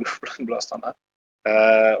på de Red Goblin Blasterne.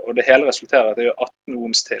 Og det hele resulterer at det gjør 18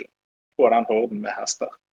 wounds til på den horden med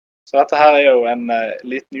hester. Så dette her jo en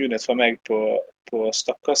liten unit for meg på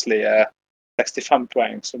stakkarslige 65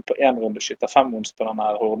 poeng, som på en runde skytter 5 wounds på denne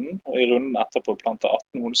her horden, og i runden etterpå planter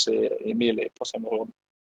 18 wounds i melee på samme horden.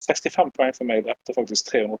 65 poeng for meg drepte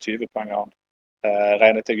faktisk 320 poeng av han,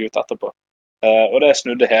 regnet jeg ut etterpå. Og det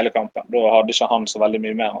snudde hele kampen. Da hadde ikke han så veldig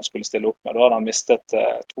mye mer han skulle stille opp med. Da hadde han mistet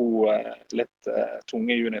 2 litt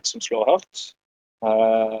tunge units som slår hardt.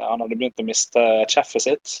 Han hadde begynt å miste cheffet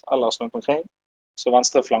sitt, ellers rundt omkring. Så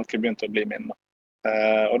venstre flanke begynte å bli min.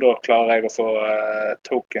 Og da klarer jeg å få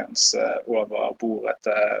tokens over bordet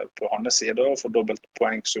på hans side, og få dobbelt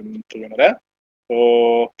poengsum på grunn av det.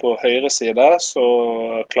 Og på høyre side så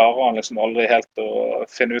klarer han liksom aldri helt å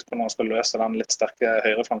finne ut hvordan han skal løse den litt sterke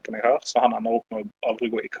høyreflanken jeg har. Så han ender opp med å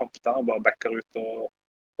aldri gå i kamp der, og bare backer ut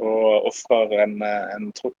og offrer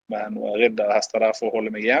en tropp med noen ridderhester der for å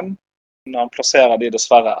holde meg igjen. Når han plasserer de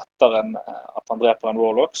dessverre etter at han dreper en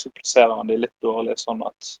Warlock, så plasserer han de litt dårlig, sånn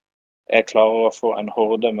at jeg klarer å få en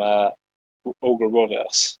horde med Ogre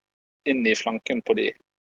Warriors inn i flanken på de.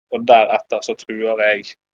 Og deretter så truer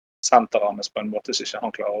jeg senteret hans på en måte som ikke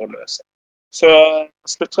han klarer å løse. Så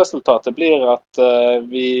sluttresultatet blir at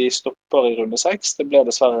vi stopper i runde 6. Det ble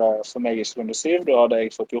dessverre for meg i runde 7. Da hadde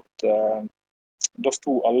jeg fått gjort da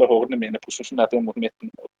sto alle hordene mine posisjonert inn mot midten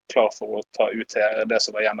og klar for å ta ut det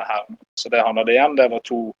som var igjen her. Så det han hadde igjen, det var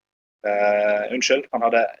 2 han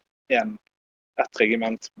hadde et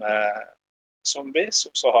regiment med zombies,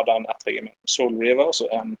 og så hadde han et regiment med Soul Reavers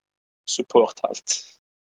og en support-helt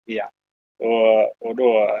igjen. Og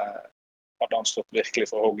da hadde han stått virkelig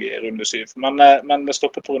for hogg i runde 7. Men det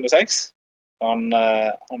stoppet på runde 6. Han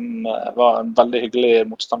var en veldig hyggelig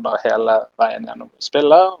motstander hele veien gjennom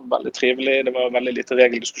spillet. Veldig trivelig, det var veldig lite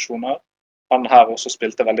regeldiskusjoner. Han her også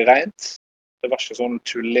spilte veldig rent. Det var ikke sånn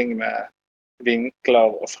tulling med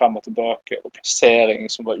vinkler og frem og tilbake og plassering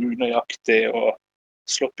som var unøyaktig og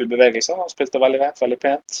slopp i bevegelser. Han spilte veldig rent, veldig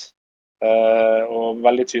pent. Og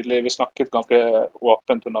veldig tydelig. Vi snakket ganske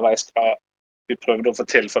åpent underveis hva vi prøvde å få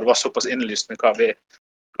til, for det var såpass innlysende hva vi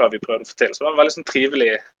prøvde å få til. Så det var en veldig sånn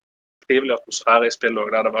trivelig atmosfære i spillet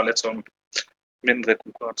også, der det var litt sånn mindre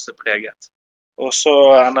konkurransepreget. Og så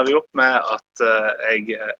ender vi opp med at jeg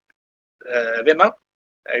vinner.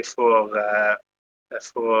 Jeg får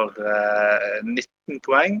 19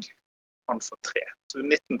 poeng, han får 3. Så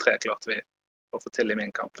 19-3 klarte vi å få til i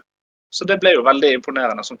min kamp. Så det ble jo veldig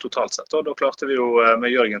imponerende som totalt sett. Og da klarte vi jo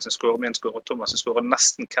med Jørgens score, min score og Thomas' score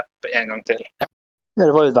nesten kappe en gang til. Ja,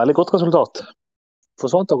 det var jo et veldig godt resultat.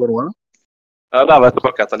 Forsvant dere noe? Ja, der var jeg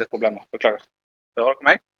tilbake etter litt problemer. Beklager. Hører dere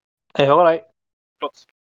meg? Jeg hører deg. Flott.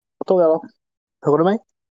 Torgeir da? Hører du meg?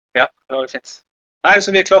 Ja, det var fint. Nei,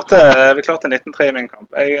 så vi klarte 19-3 i min kamp.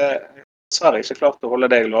 Jeg dessverre ikke klarte å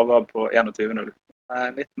holde deg lavere på 21-0.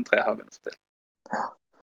 19-3 har vi fått til.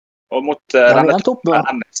 Og mot denne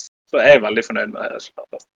Ennis, så er jeg veldig fornøyd med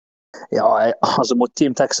resultatet. Ja, altså mot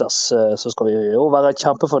Team Texas så skal vi jo være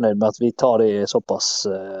kjempefornøyd med at vi tar de såpass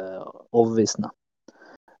overbevisende.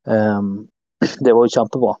 Det var jo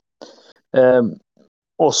kjempebra.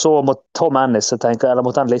 Og så mot Tom Ennis, eller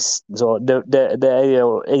mot den listen, så jeg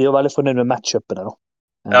er jo veldig fornøyd med matchupene da.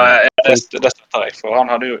 Ja, det støtter jeg, for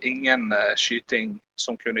han hadde jo ingen skyting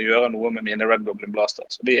som kunne gjøre noe med mine Red Goblin Blaster,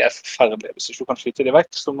 så de er forferdelige. Hvis du kan skyte de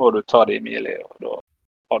vekk, så må du ta de i melee, og da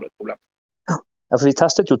har du et problem. Ja, for vi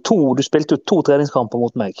testet jo du spilte jo 2 treningskamper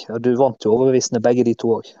mot meg, og du vant jo overbevisende begge de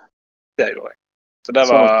 2 også. Det gjorde jeg. Så det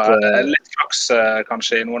var litt flaks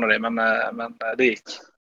kanskje i noen av de, men det gikk.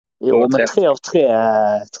 Jo, med 3 av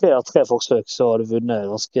 3 forsøk så har du vunnet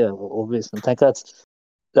ganske overbevisende. Jeg tenker at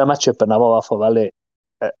den matchupen der var i hvert fall veldig.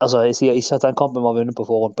 Altså, jeg sier ikke at den kampen var vunnet på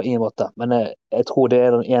forhånd på ingen måte, men jeg tror det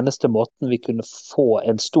er den eneste måten vi kunne få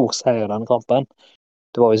en stor seier i denne kampen.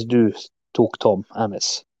 Det var hvis du tok Tom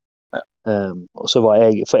Ennis. Ja. Og så var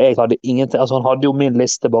for jeg hadde ingenting, altså han hadde jo min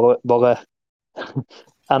liste bare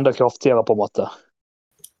enda kraftigere på en måte.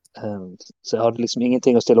 Så jeg hadde liksom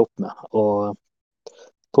ingenting å stille opp med, og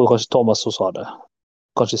jeg tror kanskje Thomas også hadde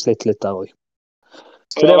kanskje slitt litt der også.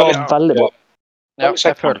 Så Så det var veldig- veldig bra. Ja, Veldig kjekt.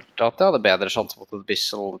 jeg følte at jeg hadde bedre sjanse mot et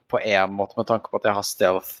Bissell på en måte, med tanke på at jeg har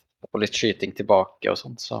stealth og litt skyting tilbake og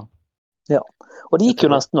sånt, så Og det gikk jo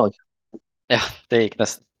nesten også. ja, det gikk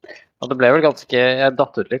nesten. Og det ble vel ganske, jeg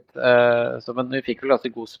datt ut litt, men vi fikk vel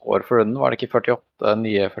ganske god score for runden, var det ikke 48,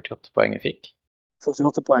 nye 48 poeng vi fikk?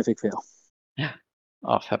 48 poeng fikk vi, ja.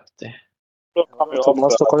 Av 50. Da kan vi jo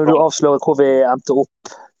Thomas, da kan jo du avsløre hvor vi endte opp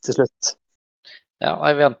til slutt. Ja,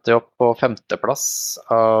 nei, vi endte jo opp på 5. plass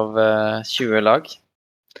av 20 lag.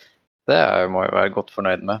 Det må jeg være godt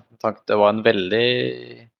fornøyd med. Det var en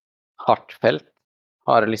veldig hardt felt.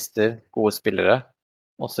 Harde lister, gode spillere.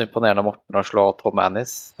 Også imponerende av Morten å slå Tom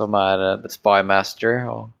Annis, som The Spy Master,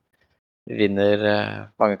 og vinner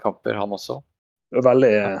mange kamper, han også.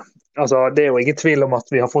 Veldig, altså, det er jo ingen tvil om at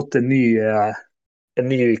vi har fått en ny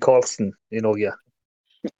Karlsen i Norge.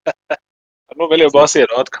 Nå vil jeg jo bare si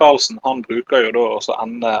da, at Karlsen, han bruker jo da også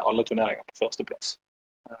ende alle turneringer på førsteplass.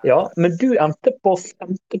 Ja, men du endte på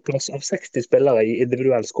 5. plass av 60 spillere i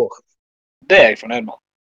individuell score. Det er jeg fornøyd med.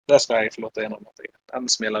 Det skal jeg få lov til å innrømme. Den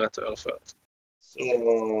smiler jeg til øre før. Så jeg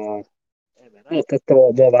mener at dette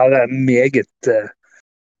må være meget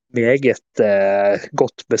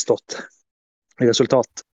godt bestått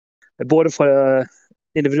resultat. Både for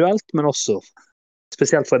individuelt, men også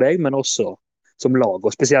spesielt for deg, men også som lag, og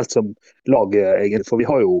spesielt som lag, egentlig, for vi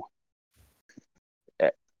har jo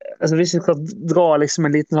altså hvis vi skal dra liksom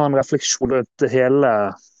en liten sånn refleksjon rundt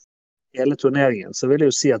hele turneringen, så vil jeg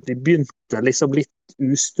jo si at vi begynte liksom litt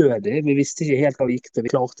ustødig. Vi visste ikke helt hva vi gikk til.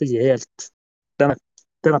 Vi klarte ikke helt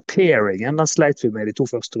denne pairingen, den sleit vi med de 2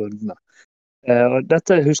 første rundene. Og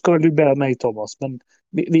dette husker vel du bedre enn meg, Thomas, men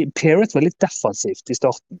vi pairet var litt defensivt i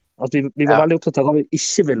starten. At vi var veldig opptatt av hva vi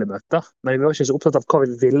ikke ville møte, men vi var ikke så opptatt av hva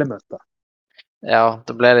vi ville møte. Ja,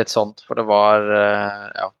 det ble litt sånt, for det var,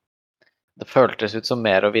 det føltes ut som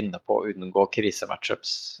mer å vinne på å unngå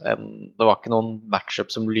krisematchups. Det var ikke noen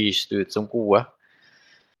matchups som lyste ut som gode.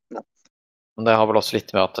 Men det har vel også litt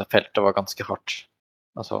med at feltet var ganske hardt.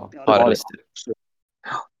 Altså, harde lister.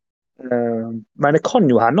 Men det kan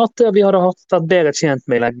jo hende at vi hadde vært bedre tjent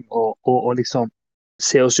med å liksom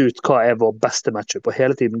se oss ut hva er vår beste matchup, og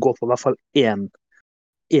hele tiden gå for i hvert fall én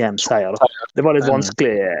seier. Da. Det var litt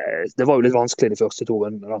vanskelig. Det var jo litt vanskelig de første 2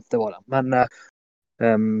 rundene, det var det. Men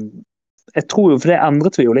jeg tror jo, for det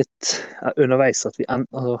endret vi jo litt underveis, at vi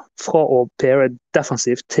fra å paire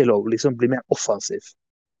defensivt til å liksom bli mer offensiv.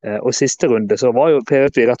 Og i siste runde så var jo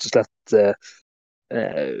pairet vi rett og slett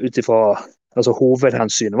ut ifra altså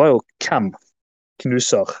hovedhensynet var jo hvem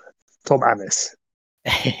knuser Tom Annis.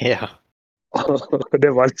 Ja.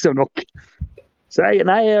 Det var liksom nok. Så jeg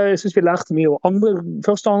synes vi lærte mye. Og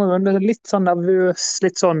første og andre runde litt sånn nervøs,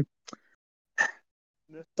 litt sånn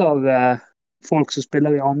møter folk som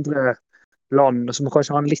spiller i andre land, som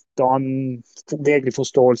kanskje har en litt annen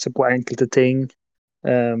regelforståelse på enkelte ting.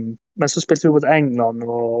 Men så spilte vi mot England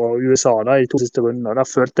og USA da, i 2 siste rundene, og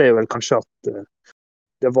der følte jeg vel kanskje at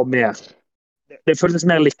det var mer. Det føltes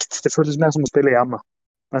mer likt. Det føltes mer som å spille hjemme.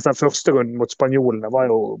 Mens den første runden mot spanjolene var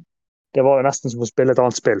jo nesten som å spille et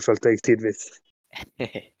annet spill, følte jeg tidvis.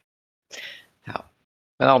 Ja.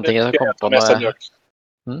 Men en annen ting som kom på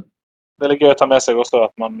Det er litt gøy å ta med seg også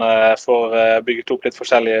at man får bygget opp litt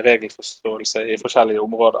forskjellige regelforståelse i forskjellige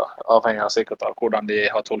områder, avhengig av sikkert av hvordan de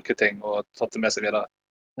har tolket ting og tatt det med seg videre.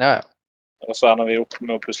 Ja, ja. Og så ender vi opp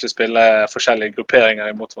med å plutselig spille forskjellige grupperinger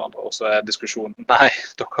imot hverandre, og så er diskusjonen, nei,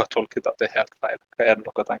 dere har tolket at det er helt feil. Hva er det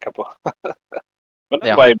dere tenker på? Men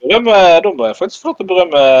da må jeg faktisk få lov til å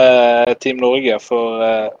berømme Team Norge, for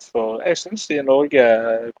jeg synes i Norge,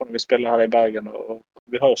 når vi spiller her i Bergen, og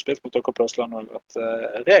vi har jo spilt mot dere på Østlandet, at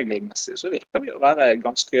regelmessig så virker vi å være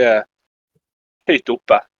ganske høyt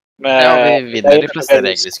oppe. Ja, vi vinner de fleste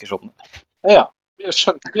regeldiskusjonene. Ja, vi har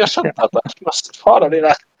skjønt dette. Mest fader de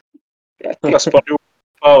der.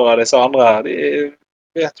 Spanjoler av disse andre her, de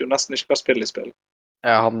vet jo nesten ikke hva spill de spiller.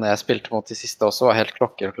 Ja, han jeg spilte mot de siste også var helt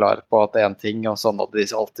klokkerklar på at det er en ting, og sånn hadde de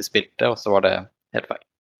alltid spilt det, og så var det helt feil.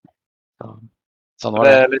 Sånn var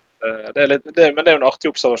det. Men det er jo en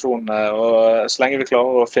artig observasjon, og så lenge vi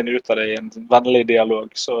klarer å finne ut av det i en vennlig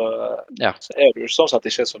dialog, så er det jo sånn sett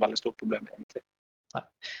ikke så veldig stort problem egentlig. Nei.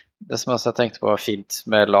 Det som jeg tenkte på var fint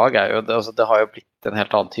med lag er jo, det har jo blitt en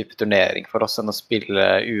helt annen type turnering for oss enn å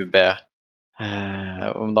spille UB.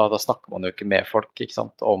 Da snakker man jo ikke med folk, ikke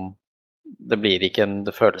sant, om det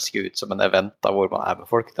føles ikke ut som en event da, hvor man er med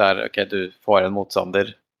folk. Det er, ok, du får en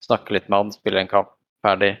motstander, snakker litt med han, spiller en kamp,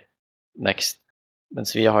 ferdig, next.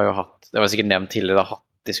 Mens vi har jo hatt, det var sikkert nevnt tidligere, hatt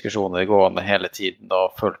diskusjoner gående hele tiden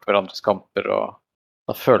og følt hverandres kamper, og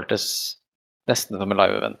det føltes nesten som en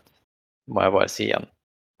live-event, må jeg bare si igjen,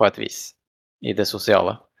 på et vis. i det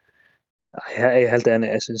sosiale. Jeg helt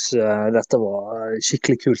enig. Jeg synes dette var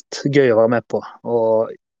skikkelig kult. Gøy å være med på.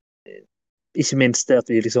 Og ikke minst det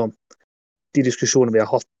at vi liksom, de diskusjonene vi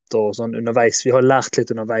har hatt og sånn underveis, vi har lært litt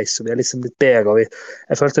underveis, og vi har liksom blitt bedre.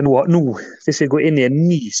 Jeg følte nå, hvis vi går inn i en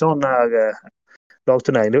ny sånn her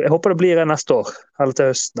lagturnering, jeg håper det blir en neste år, eller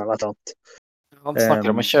til høsten eller et eller annet. Han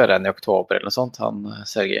snakker om å kjøre en i oktober eller noe sånt, han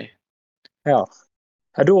Sergej. Ja,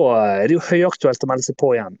 da er det jo høyaktuelt å melde seg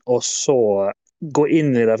på igjen, og så gå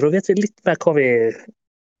inn i det, for da vet vi litt mer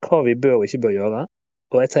hva vi bør og ikke bør gjøre.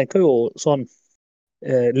 Og jeg tenker jo sånn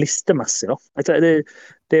listemessig da. Det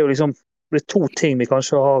er jo liksom, det er to ting vi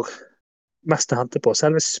kanskje har mest å hente på.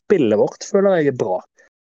 Selve spillet vårt føler jeg er bra.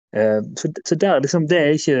 Så der, liksom, det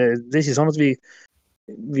er ikke sånn at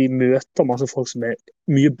vi møter masse folk som er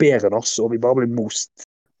mye bedre enn oss, og vi bare blir most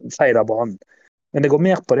feil av banen. Men det går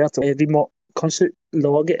mer på det at vi må kanskje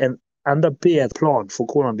lage en enda bedre plan for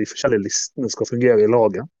hvordan de forskjellige listene skal fungere i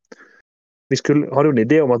laget. Vi hadde jo en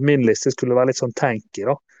idé om at min liste skulle være litt sånn tanky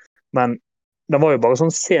da, men den var jo bare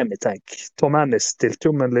sånn semi-tank. Tom Ennis stilte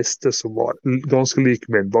jo med en liste som var ganske lik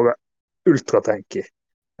min, bare ultra-tanky.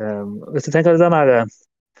 Hvis jeg tenker at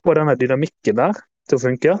få denne dynamikken der til å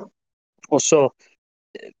funke, og så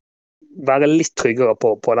være litt tryggere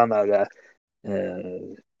på den der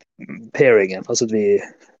pairingen. Altså at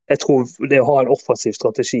jeg tror det å ha en offensiv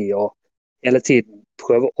strategi og hele tiden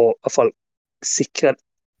prøve å i hvert fall sikre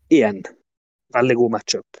en veldig god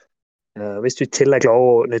matchup. Hvis du i tillegg klarer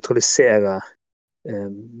å nøytralisere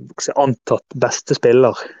antatt beste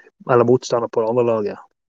spiller eller motstander på det andre laget,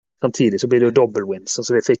 samtidig så blir det jo double wins, som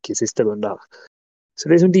vi fikk i siste runde her. Så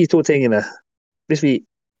det er liksom de to tingene.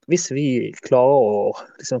 Hvis vi klarer å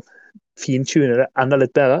liksom fintune det enda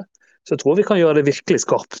litt bedre, så tror vi kan gjøre det virkelig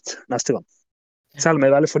skarpt neste gang. Selv om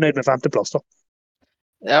jeg er veldig fornøyd med 5. plass da.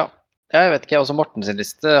 Ja, jeg vet ikke, også Morten sin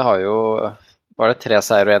liste har jo bare 3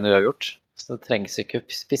 seier og 1 uavgjort, så det trengs ikke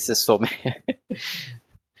spisses så mye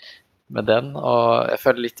med den, og jeg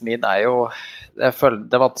føler litt min er jo, jeg føler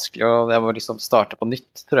det er vanskelig, og jeg må liksom starte på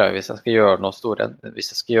nytt, tror jeg, hvis jeg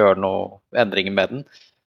skal gjøre noe endringer med den.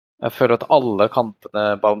 Jeg føler at alle kampene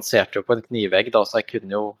balanserte jo på en knivegg, da, så jeg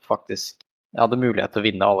kunne jo faktisk, jeg hadde mulighet til å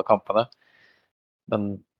vinne alle kampene,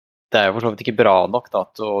 men det er jo for så vidt ikke bra nok da,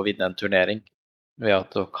 til å vinne en turnering, ved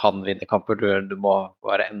at du kan vinne kamper, du må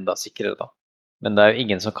være enda sikrere da. Men det er jo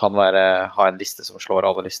ingen som kan ha en liste som slår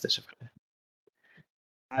alle lister, selvfølgelig.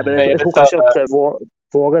 Jeg tror kanskje at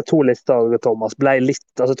våre to lister, Thomas,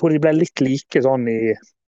 jeg tror de ble litt like sånn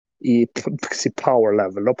i power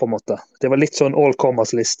level da, på en måte. Det var litt sånn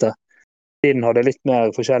all-comers-liste. Din hadde litt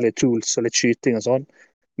mer forskjellige tools og litt skyting og sånn.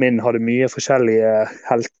 Min hadde mye forskjellige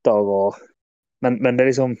helter, men det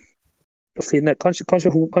er liksom å finne,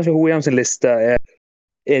 kanskje Hohjem sin liste er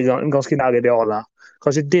ganske nær idealet.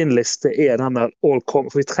 Kanskje din liste er den der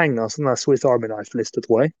all-comers, for vi trenger sånn der Swiss Army Knife-liste,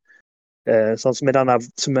 tror jeg. Sånn som er den der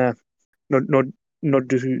som er når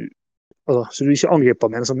du altså, så du ikke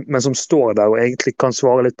angriper men som står der og egentlig kan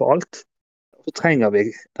svare litt på alt, så trenger vi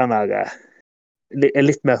den der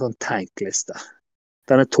litt mer sånn tankliste.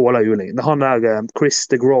 Denne tåler juling. Det han der Chris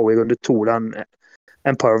DeGrow i runde 2, den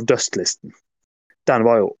Empire of Dust-listen, den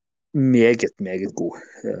var jo meget god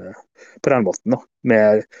på den måten da,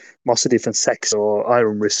 med masse Defense 6 og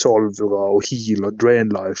Iron Resolver og Heal og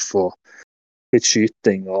Drain Life og litt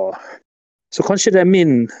skyting og så kanskje det er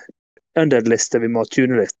min undead-liste vi må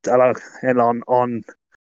tune litt, eller en eller annen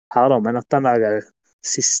her da, men at den der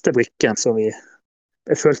siste brikken som jeg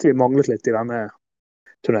følte vi manglet litt i denne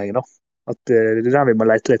turneringen da, at det er den vi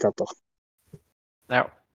må lete litt etter. Ja.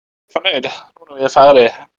 Fornøyd, når vi er ferdig.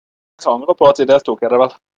 Så angrer på at vi deltok, er det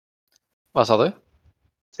vel? Hva sa du?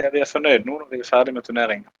 Så vi er fornøyd nå når vi er ferdig med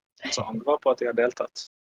turneringen. Så angrer på at jeg har deltatt.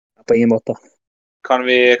 På ingen måte. Kan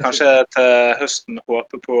vi kanskje til høsten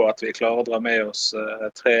håpe på at vi klarer å dra med oss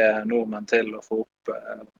 3 nordmenn til og få opp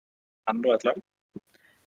enda et lag?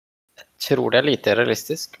 Jeg tror det er lite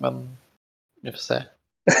realistisk, men vi får se.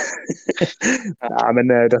 Ja,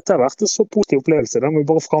 men dette har vært en så positiv opplevelse. Den må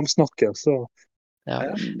vi bare framsnakke. Så. Ja.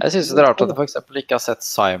 Jeg synes det er rart at jeg for eksempel ikke har sett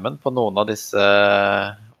Simon på noen av disse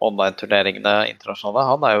online-turneringene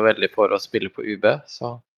internasjonale. Han er jo veldig for å spille på UB,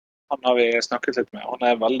 så... Han har vi snakket litt med. Han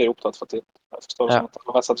er veldig opptatt for tiden. Jeg forstår det sånn at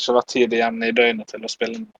det har ikke vært tid igjen i døgnet til å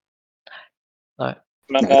spille. Nei.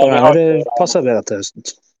 Men det passer bedre til høsten.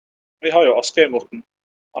 Vi har jo Askøy Morten.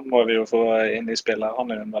 Han må vi jo få inn i spillet.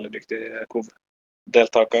 Han er jo en veldig dyktig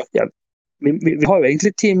deltaker. Ja, vi har jo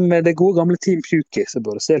egentlig det gode gamle Team Pjuki som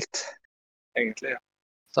burde stilt. Egentlig, ja.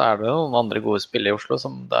 Så er det jo noen andre gode spill i Oslo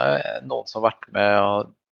som det er noen som har vært med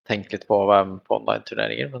og tenkt litt på å være med på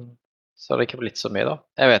online-turneringer, men så har det ikke blitt så mye da.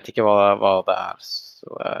 Jeg vet ikke hva det er, så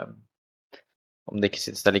om de ikke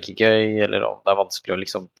synes det like gøy, eller om det vanskelig å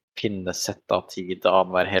liksom finne sett av tid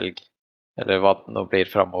annen hver helg, eller hva det nå blir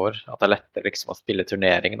fremover. At det lettere liksom å spille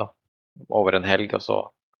turnering da, over en helg og så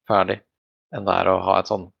ferdig, enn det å ha en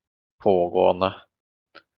sånn pågående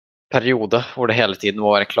periode hvor det hele tiden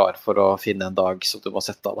må være klar for å finne en dag som du må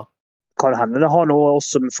sette av da. Kan hende det har noe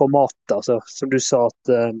også med formatet, altså, som du sa at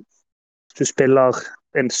du spiller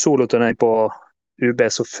en soloturnering på UB,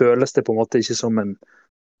 så føles det på en måte ikke som en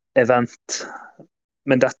event.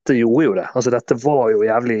 Men dette gjorde jo det. Altså, dette var jo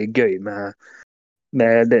jævlig gøy med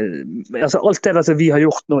det. Altså, alt det som vi har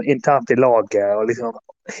gjort nå internt i laget, og liksom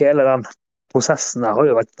hele den prosessen her har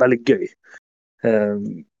jo vært veldig gøy.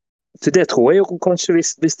 Så det tror jeg jo kanskje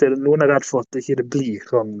hvis det er noen redd for at ikke det blir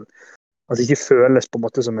sånn, at det ikke føles på en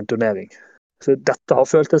måte som en turnering. Så dette har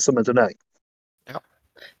føltes som en turnering. Ja,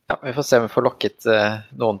 vi får se om vi får lokket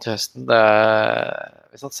noen til høsten.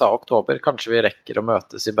 Hvis han sa oktober, kanskje vi rekker å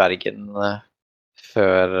møtes i Bergen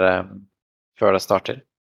før det starter.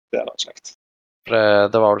 Det da slekt.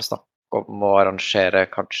 Det var vel snakk om å arrangere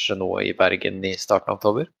kanskje noe i Bergen i starten av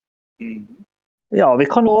oktober. Ja, vi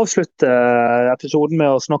kan jo avslutte episoden med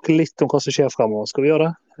å snakke litt om hva som skjer fremover. Skal vi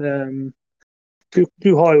gjøre det?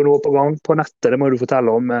 Du har jo noe på gang på nettet, det må du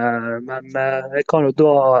fortelle om. Men jeg kan jo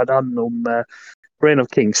dra den om Reign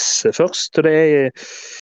of Kings først. Og vi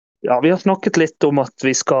har snakket litt om at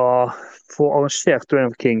vi skal få arrangert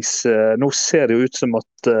Reign of Kings. Nå ser det jo ut som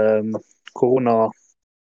at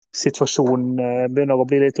koronasituasjonen begynner å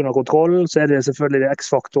bli litt under kontroll. Så er det selvfølgelig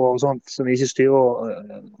X-faktorer og sånt som vi ikke styrer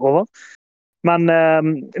over. Men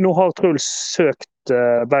nå har Truls søkt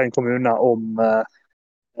Bergen kommune om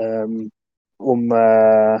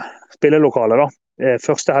spillelokale da.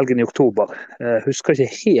 Første helgen i oktober. Husker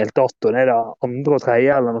ikke helt datoen, er det 2. og 3.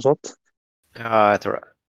 eller noe sånt? Ja, jeg tror det.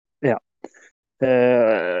 Ja.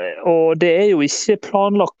 Og det er jo ikke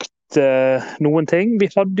planlagt noen ting.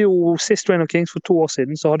 Vi hadde jo sist Reign of Kings for 2 år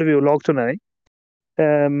siden, så hadde vi jo lagturnering.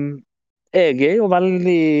 Jeg er jo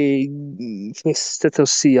veldig fristet til å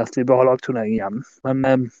si at vi bør ha lagturnering igjen,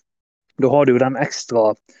 men da har du jo den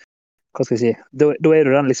ekstra, hva skal jeg si, da er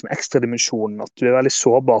det den liksom ekstra dimensjonen at du er veldig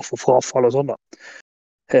sårbar for frafall og sånn da.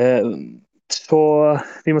 Så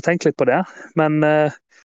vi må tenke litt på det, men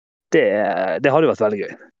det hadde jo vært veldig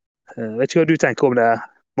gøy. Vet ikke hva du tenker om det,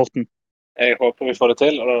 Morten? Jeg håper vi får det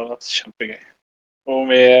til, og det har vært kjempegøy. Om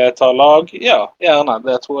vi tar lag, ja, gjerne.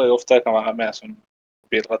 Det tror jeg ofte kan være med som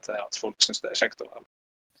bidrar til at folk synes det er kjekt å være.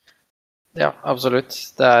 Ja, absolutt.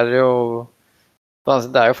 Det er jo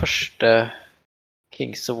første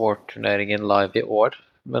Kings of War-turneringen live i år,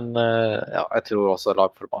 men ja, jeg tror også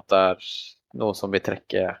lagformatet er noe som vil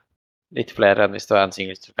trekke litt flere enn hvis det er en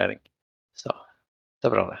singelsturnering. Så det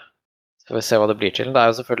er bra det. Så vi ser hva det blir til. Det er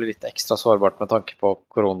jo selvfølgelig litt ekstra sårbart med tanke på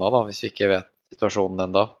korona da, hvis vi ikke vet situasjonen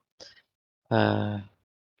enda.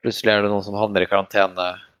 Plutselig er det noen som havner i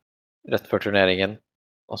karantene rett før turneringen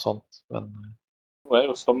og sånt, men Nå er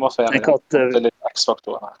jo sommerferien, det er litt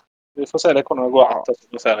X-faktoren her. Vi får se det hvordan det går etter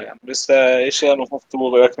sommerferien. Hvis det ikke er noen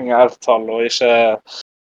stor økning i elftall, og ikke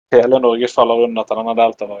hele Norge faller under til denne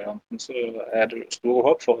delta-varianten, så er det jo store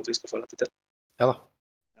håp for at vi skal få dette til. Ja da.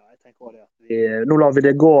 Jeg tenker det. Nå lar vi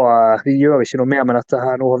det gå, vi gjør ikke noe mer med dette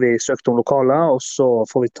her. Nå har vi søkt om lokale, og så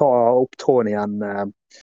får vi ta opp tråden igjen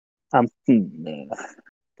enten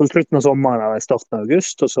på slutten av sommeren eller i starten av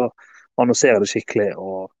august, og så annonsere det skikkelig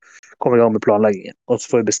og komme i gang med planleggingen. Og så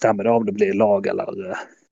får vi bestemme det om det blir lag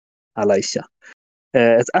eller ikke.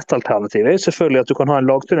 Et alternativ er selvfølgelig at du kan ha en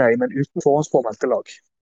lagturnering, men uten forhåndsformelte lag.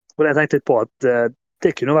 Og det jeg tenkte litt på at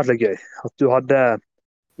det kunne vært litt gøy. At du hadde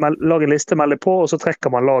lag en liste, melde på, og så trekker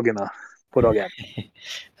man lagene på dag 1.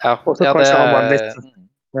 Ja, og så kanskje har man litt...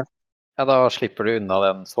 Ja, da slipper du unna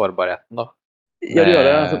den sårbarheten da. Ja, du gjør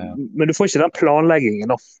det. Men du får ikke den planleggingen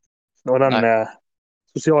da. Og den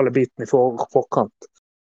sosiale biten i forkant.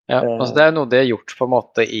 Ja, altså det er noe de har gjort på en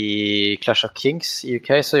måte i Clash of Kings i UK,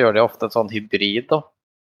 så gjør de ofte en sånn hybrid da.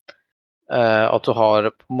 At du har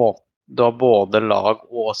på en måte, du har både lag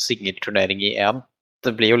og singelturnering i en.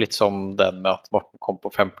 Det blir jo litt som den med at Morten kom på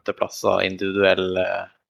 5. plass av individuell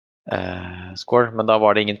score, men da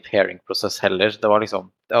var det ingen pairing-prosess heller. Det var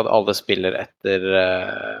liksom, alle spiller etter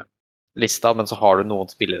lista, men så har du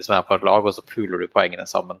noen spillere som er på et lag, og så puler du poengene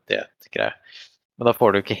sammen til et greie. Men da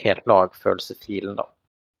får du ikke helt lagfølelsefilen da,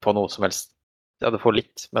 på noe som helst. Ja, du får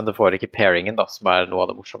litt, men du får ikke pairingen da, som er noe av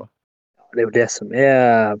det morsomme. Det er jo det som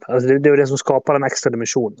altså det er jo det som skaper den ekstra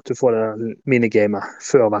dimensjonen, at du får det minigamet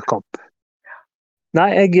før hver kamp.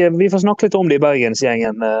 Nei, vi får snakke litt om det i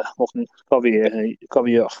Bergensgjengen, Morten, hva vi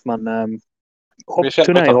gjør, men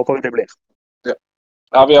turnering håper vi det blir. Ja,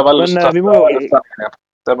 vi har veldig lyst til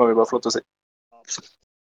det må vi bare få lov til å si.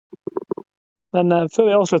 Men før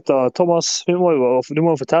vi avslutter, Thomas, du må jo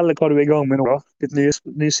fortelle hva du er i gang med nå, da. Ditt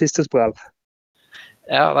nye siste sprell.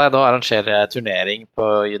 Ja, nei, nå arrangerer jeg turnering på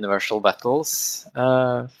Universal Battles.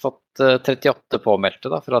 Fått 38 påmeldte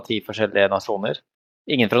da, fra 10 forskjellige nasjoner.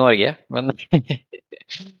 Ingen fra Norge, men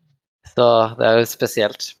så det er jo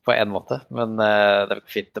spesielt på en måte. Men det er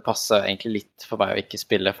fint. Det passer egentlig litt for meg å ikke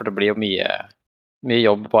spille, for det blir jo mye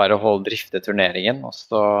jobb bare å holde drifte turneringen. Og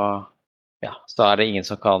så er det ingen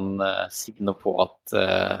som kan si noe på at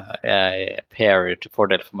jeg pairer til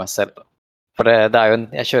fordel for meg selv. Da. For det er jo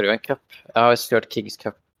jeg kjører jo en cup. Jeg har kjørt Kings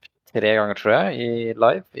Cup 3 ganger, tror jeg,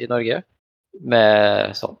 live i Norge.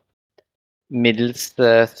 Med sånn middels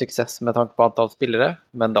suksess med tanke på antall spillere.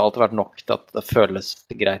 Men det har alltid vært nok til at det føles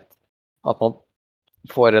greit at man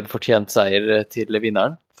får en fortjent seier til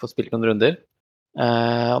vinneren. Får spilt noen runder.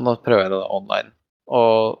 Og nå prøver jeg det online.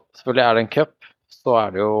 Og selvfølgelig er det en cup, så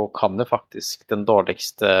kan det faktisk den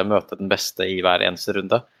dårligste møte den beste i hver eneste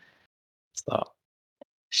runde. Så da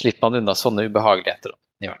slipper man unna sånne ubehageligheter,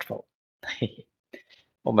 i hvert fall.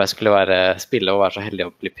 Om jeg skulle spille og være så heldig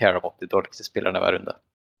å bli pairet opp de dårligste spillerne hver runde.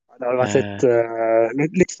 Det hadde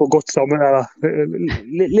vært litt for godt sammen, eller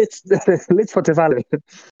litt for tilfeldig.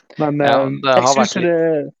 Men jeg synes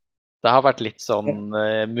det har vært litt sånn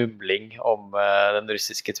mumling om den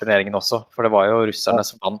russiske turneringen også, for det var jo russerne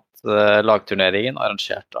som vant lagturneringen,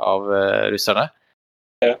 arrangert av russerne.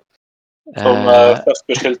 Ja. Som først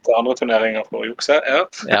beskyldte andre turneringer for å jukse, ja.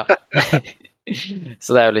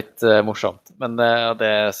 Så det er jo litt morsomt. Men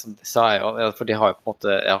det som de sa er jo, for de har jo på en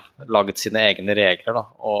måte laget sine egne regler da,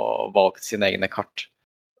 og valgt sine egne kart.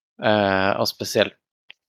 Og spesielt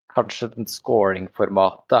kanskje den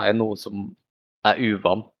scoring-formatet er noe som er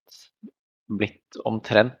uvant blitt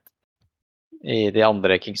omtrent i de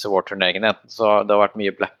andre Kings of War-turneringene. Enten så det har vært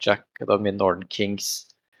mye blackjack, det har mye Northern Kings,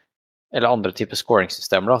 eller andre typer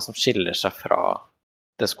scoring-systemer da, som skiller seg fra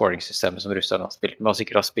det scoring-systemet som russerne har spilt med, og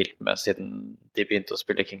sikkert har spilt med siden de begynte å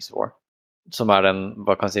spille Kings of War. Som er den,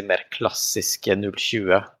 hva kan jeg si, mer klassiske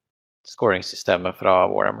 0-20 scoring-systemet fra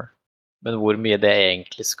Warhammer. Men hvor mye det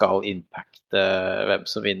egentlig skal impacte hvem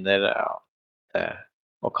som vinner,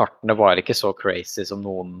 og kartene var ikke så crazy som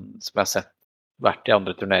noen som jeg har sett vært i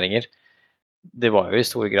andre turneringer. Det var jo i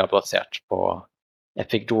stor grad basert på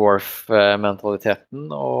Epic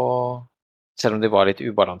Dwarf-mentaliteten, og selv om de var litt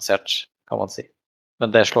ubalansert, kan man si.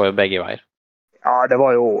 Men det slår jo begge veier. Ja, det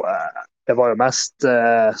var jo mest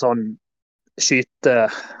sånn skyte,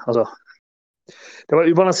 altså det var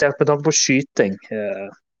ubalansert med tanke på skyting,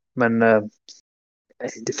 men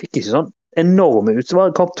det fikk ikke sånn enorme utslag. Det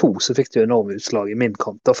var kamp 2 så fikk det enorme utslag i min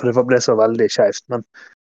kamp, for det ble så veldig skjevt,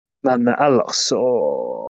 men ellers så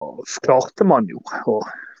klarte man jo å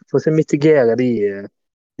mitigere de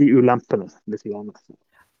ulempene litt grann.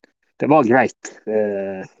 Det var greit,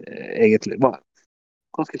 egentlig. Det var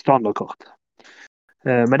ganske standardkart.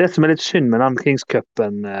 Men det som er litt synd med den Kings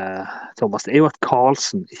Cupen, Thomas, det er jo at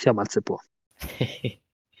Carlsen ikke har meldt seg på.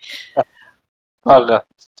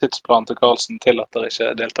 Tidsplanen til Carlsen tillater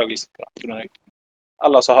ikke deltakelse på turneringen.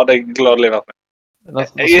 Ellers så hadde jeg gladelig vært med.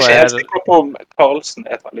 Jeg er ikke helt sikker på om Carlsen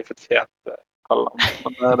er et veldig fortjent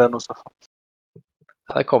kallenavn, men det er noe så fatt.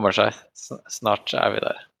 Det kommer seg. Snart er vi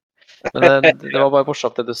der. Men det var bare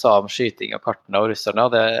morsomt det du sa om skyting og kartene og russerne,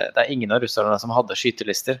 og det er ingen av russerne som hadde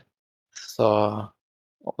skytelister. Så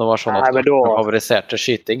om det var sånn at de favoriserte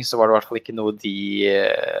skyting, så var det i hvert fall ikke noe de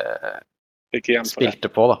spilte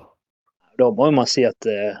på, da. Da må man si at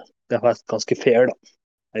det har vært ganske fair, da.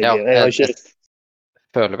 Jeg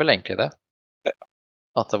føler vel egentlig det.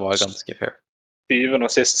 At det var ganske fair. Syvende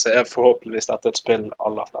og sist så er forhåpentligvis dette et spill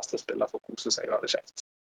aller fleste spiller for å kose seg av det kjeft.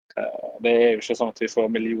 Det er jo ikke sånn at vi får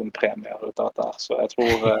millionpremier ut av dette, så jeg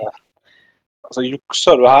tror altså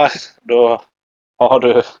jukser du her, da har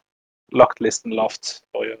du lagt listen lavt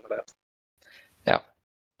for å gjøre det. Ja,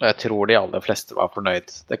 og jeg tror de aller fleste var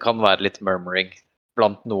fornøyd. Det kan være litt murmuring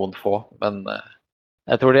blant noen få, men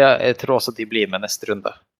jeg tror også de blir med neste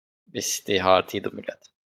runde, hvis de har tid og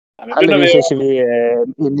mulighet. Heldigvis er ikke vi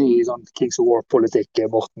inne i sånn Kings of War-politikk,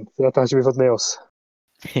 Morten, så dette har ikke vi fått med oss.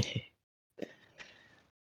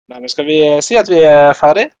 Nei, men skal vi si at vi er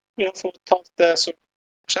ferdig? Vi har fått tatt det som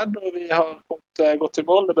skjedde, og vi har fått gått til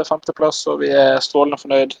mål. Det ble 5. plass, og vi er strålende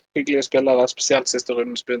fornøyd. Hyggelige spillere, spesielt siste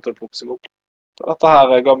runden som begynte å plukke seg opp. Så dette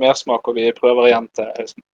her ga mersmak, og vi prøver igjen til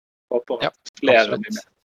høsten. Håper at flere blir med.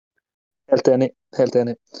 Helt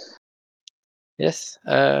enig. Yes,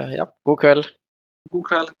 god kveld. God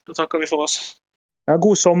kveld, da takker vi for oss. Ja,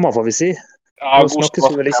 god sommer får vi si. Ja, Nå snakkes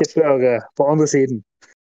vi vel ikke før på andre siden.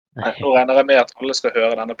 Nei, nå regner jeg med at alle skal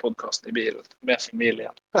høre denne podcasten i bilen, med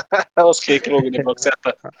familien. Og skrikerungen i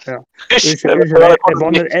baksetet. Ja.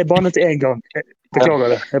 Unnskyld, jeg bannet en gang.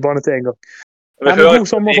 Beklager det, jeg bannet en gang. Nei, men god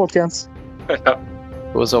sommer, folkens. Ja,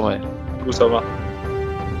 God sommer. god sommer.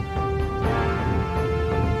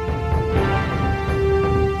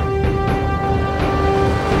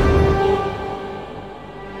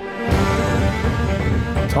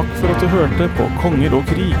 Takk for at du hørte på Konger og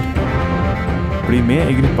krig. Bli med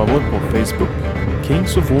i gruppa vår på Facebook,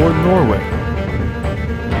 Kings of War Norway.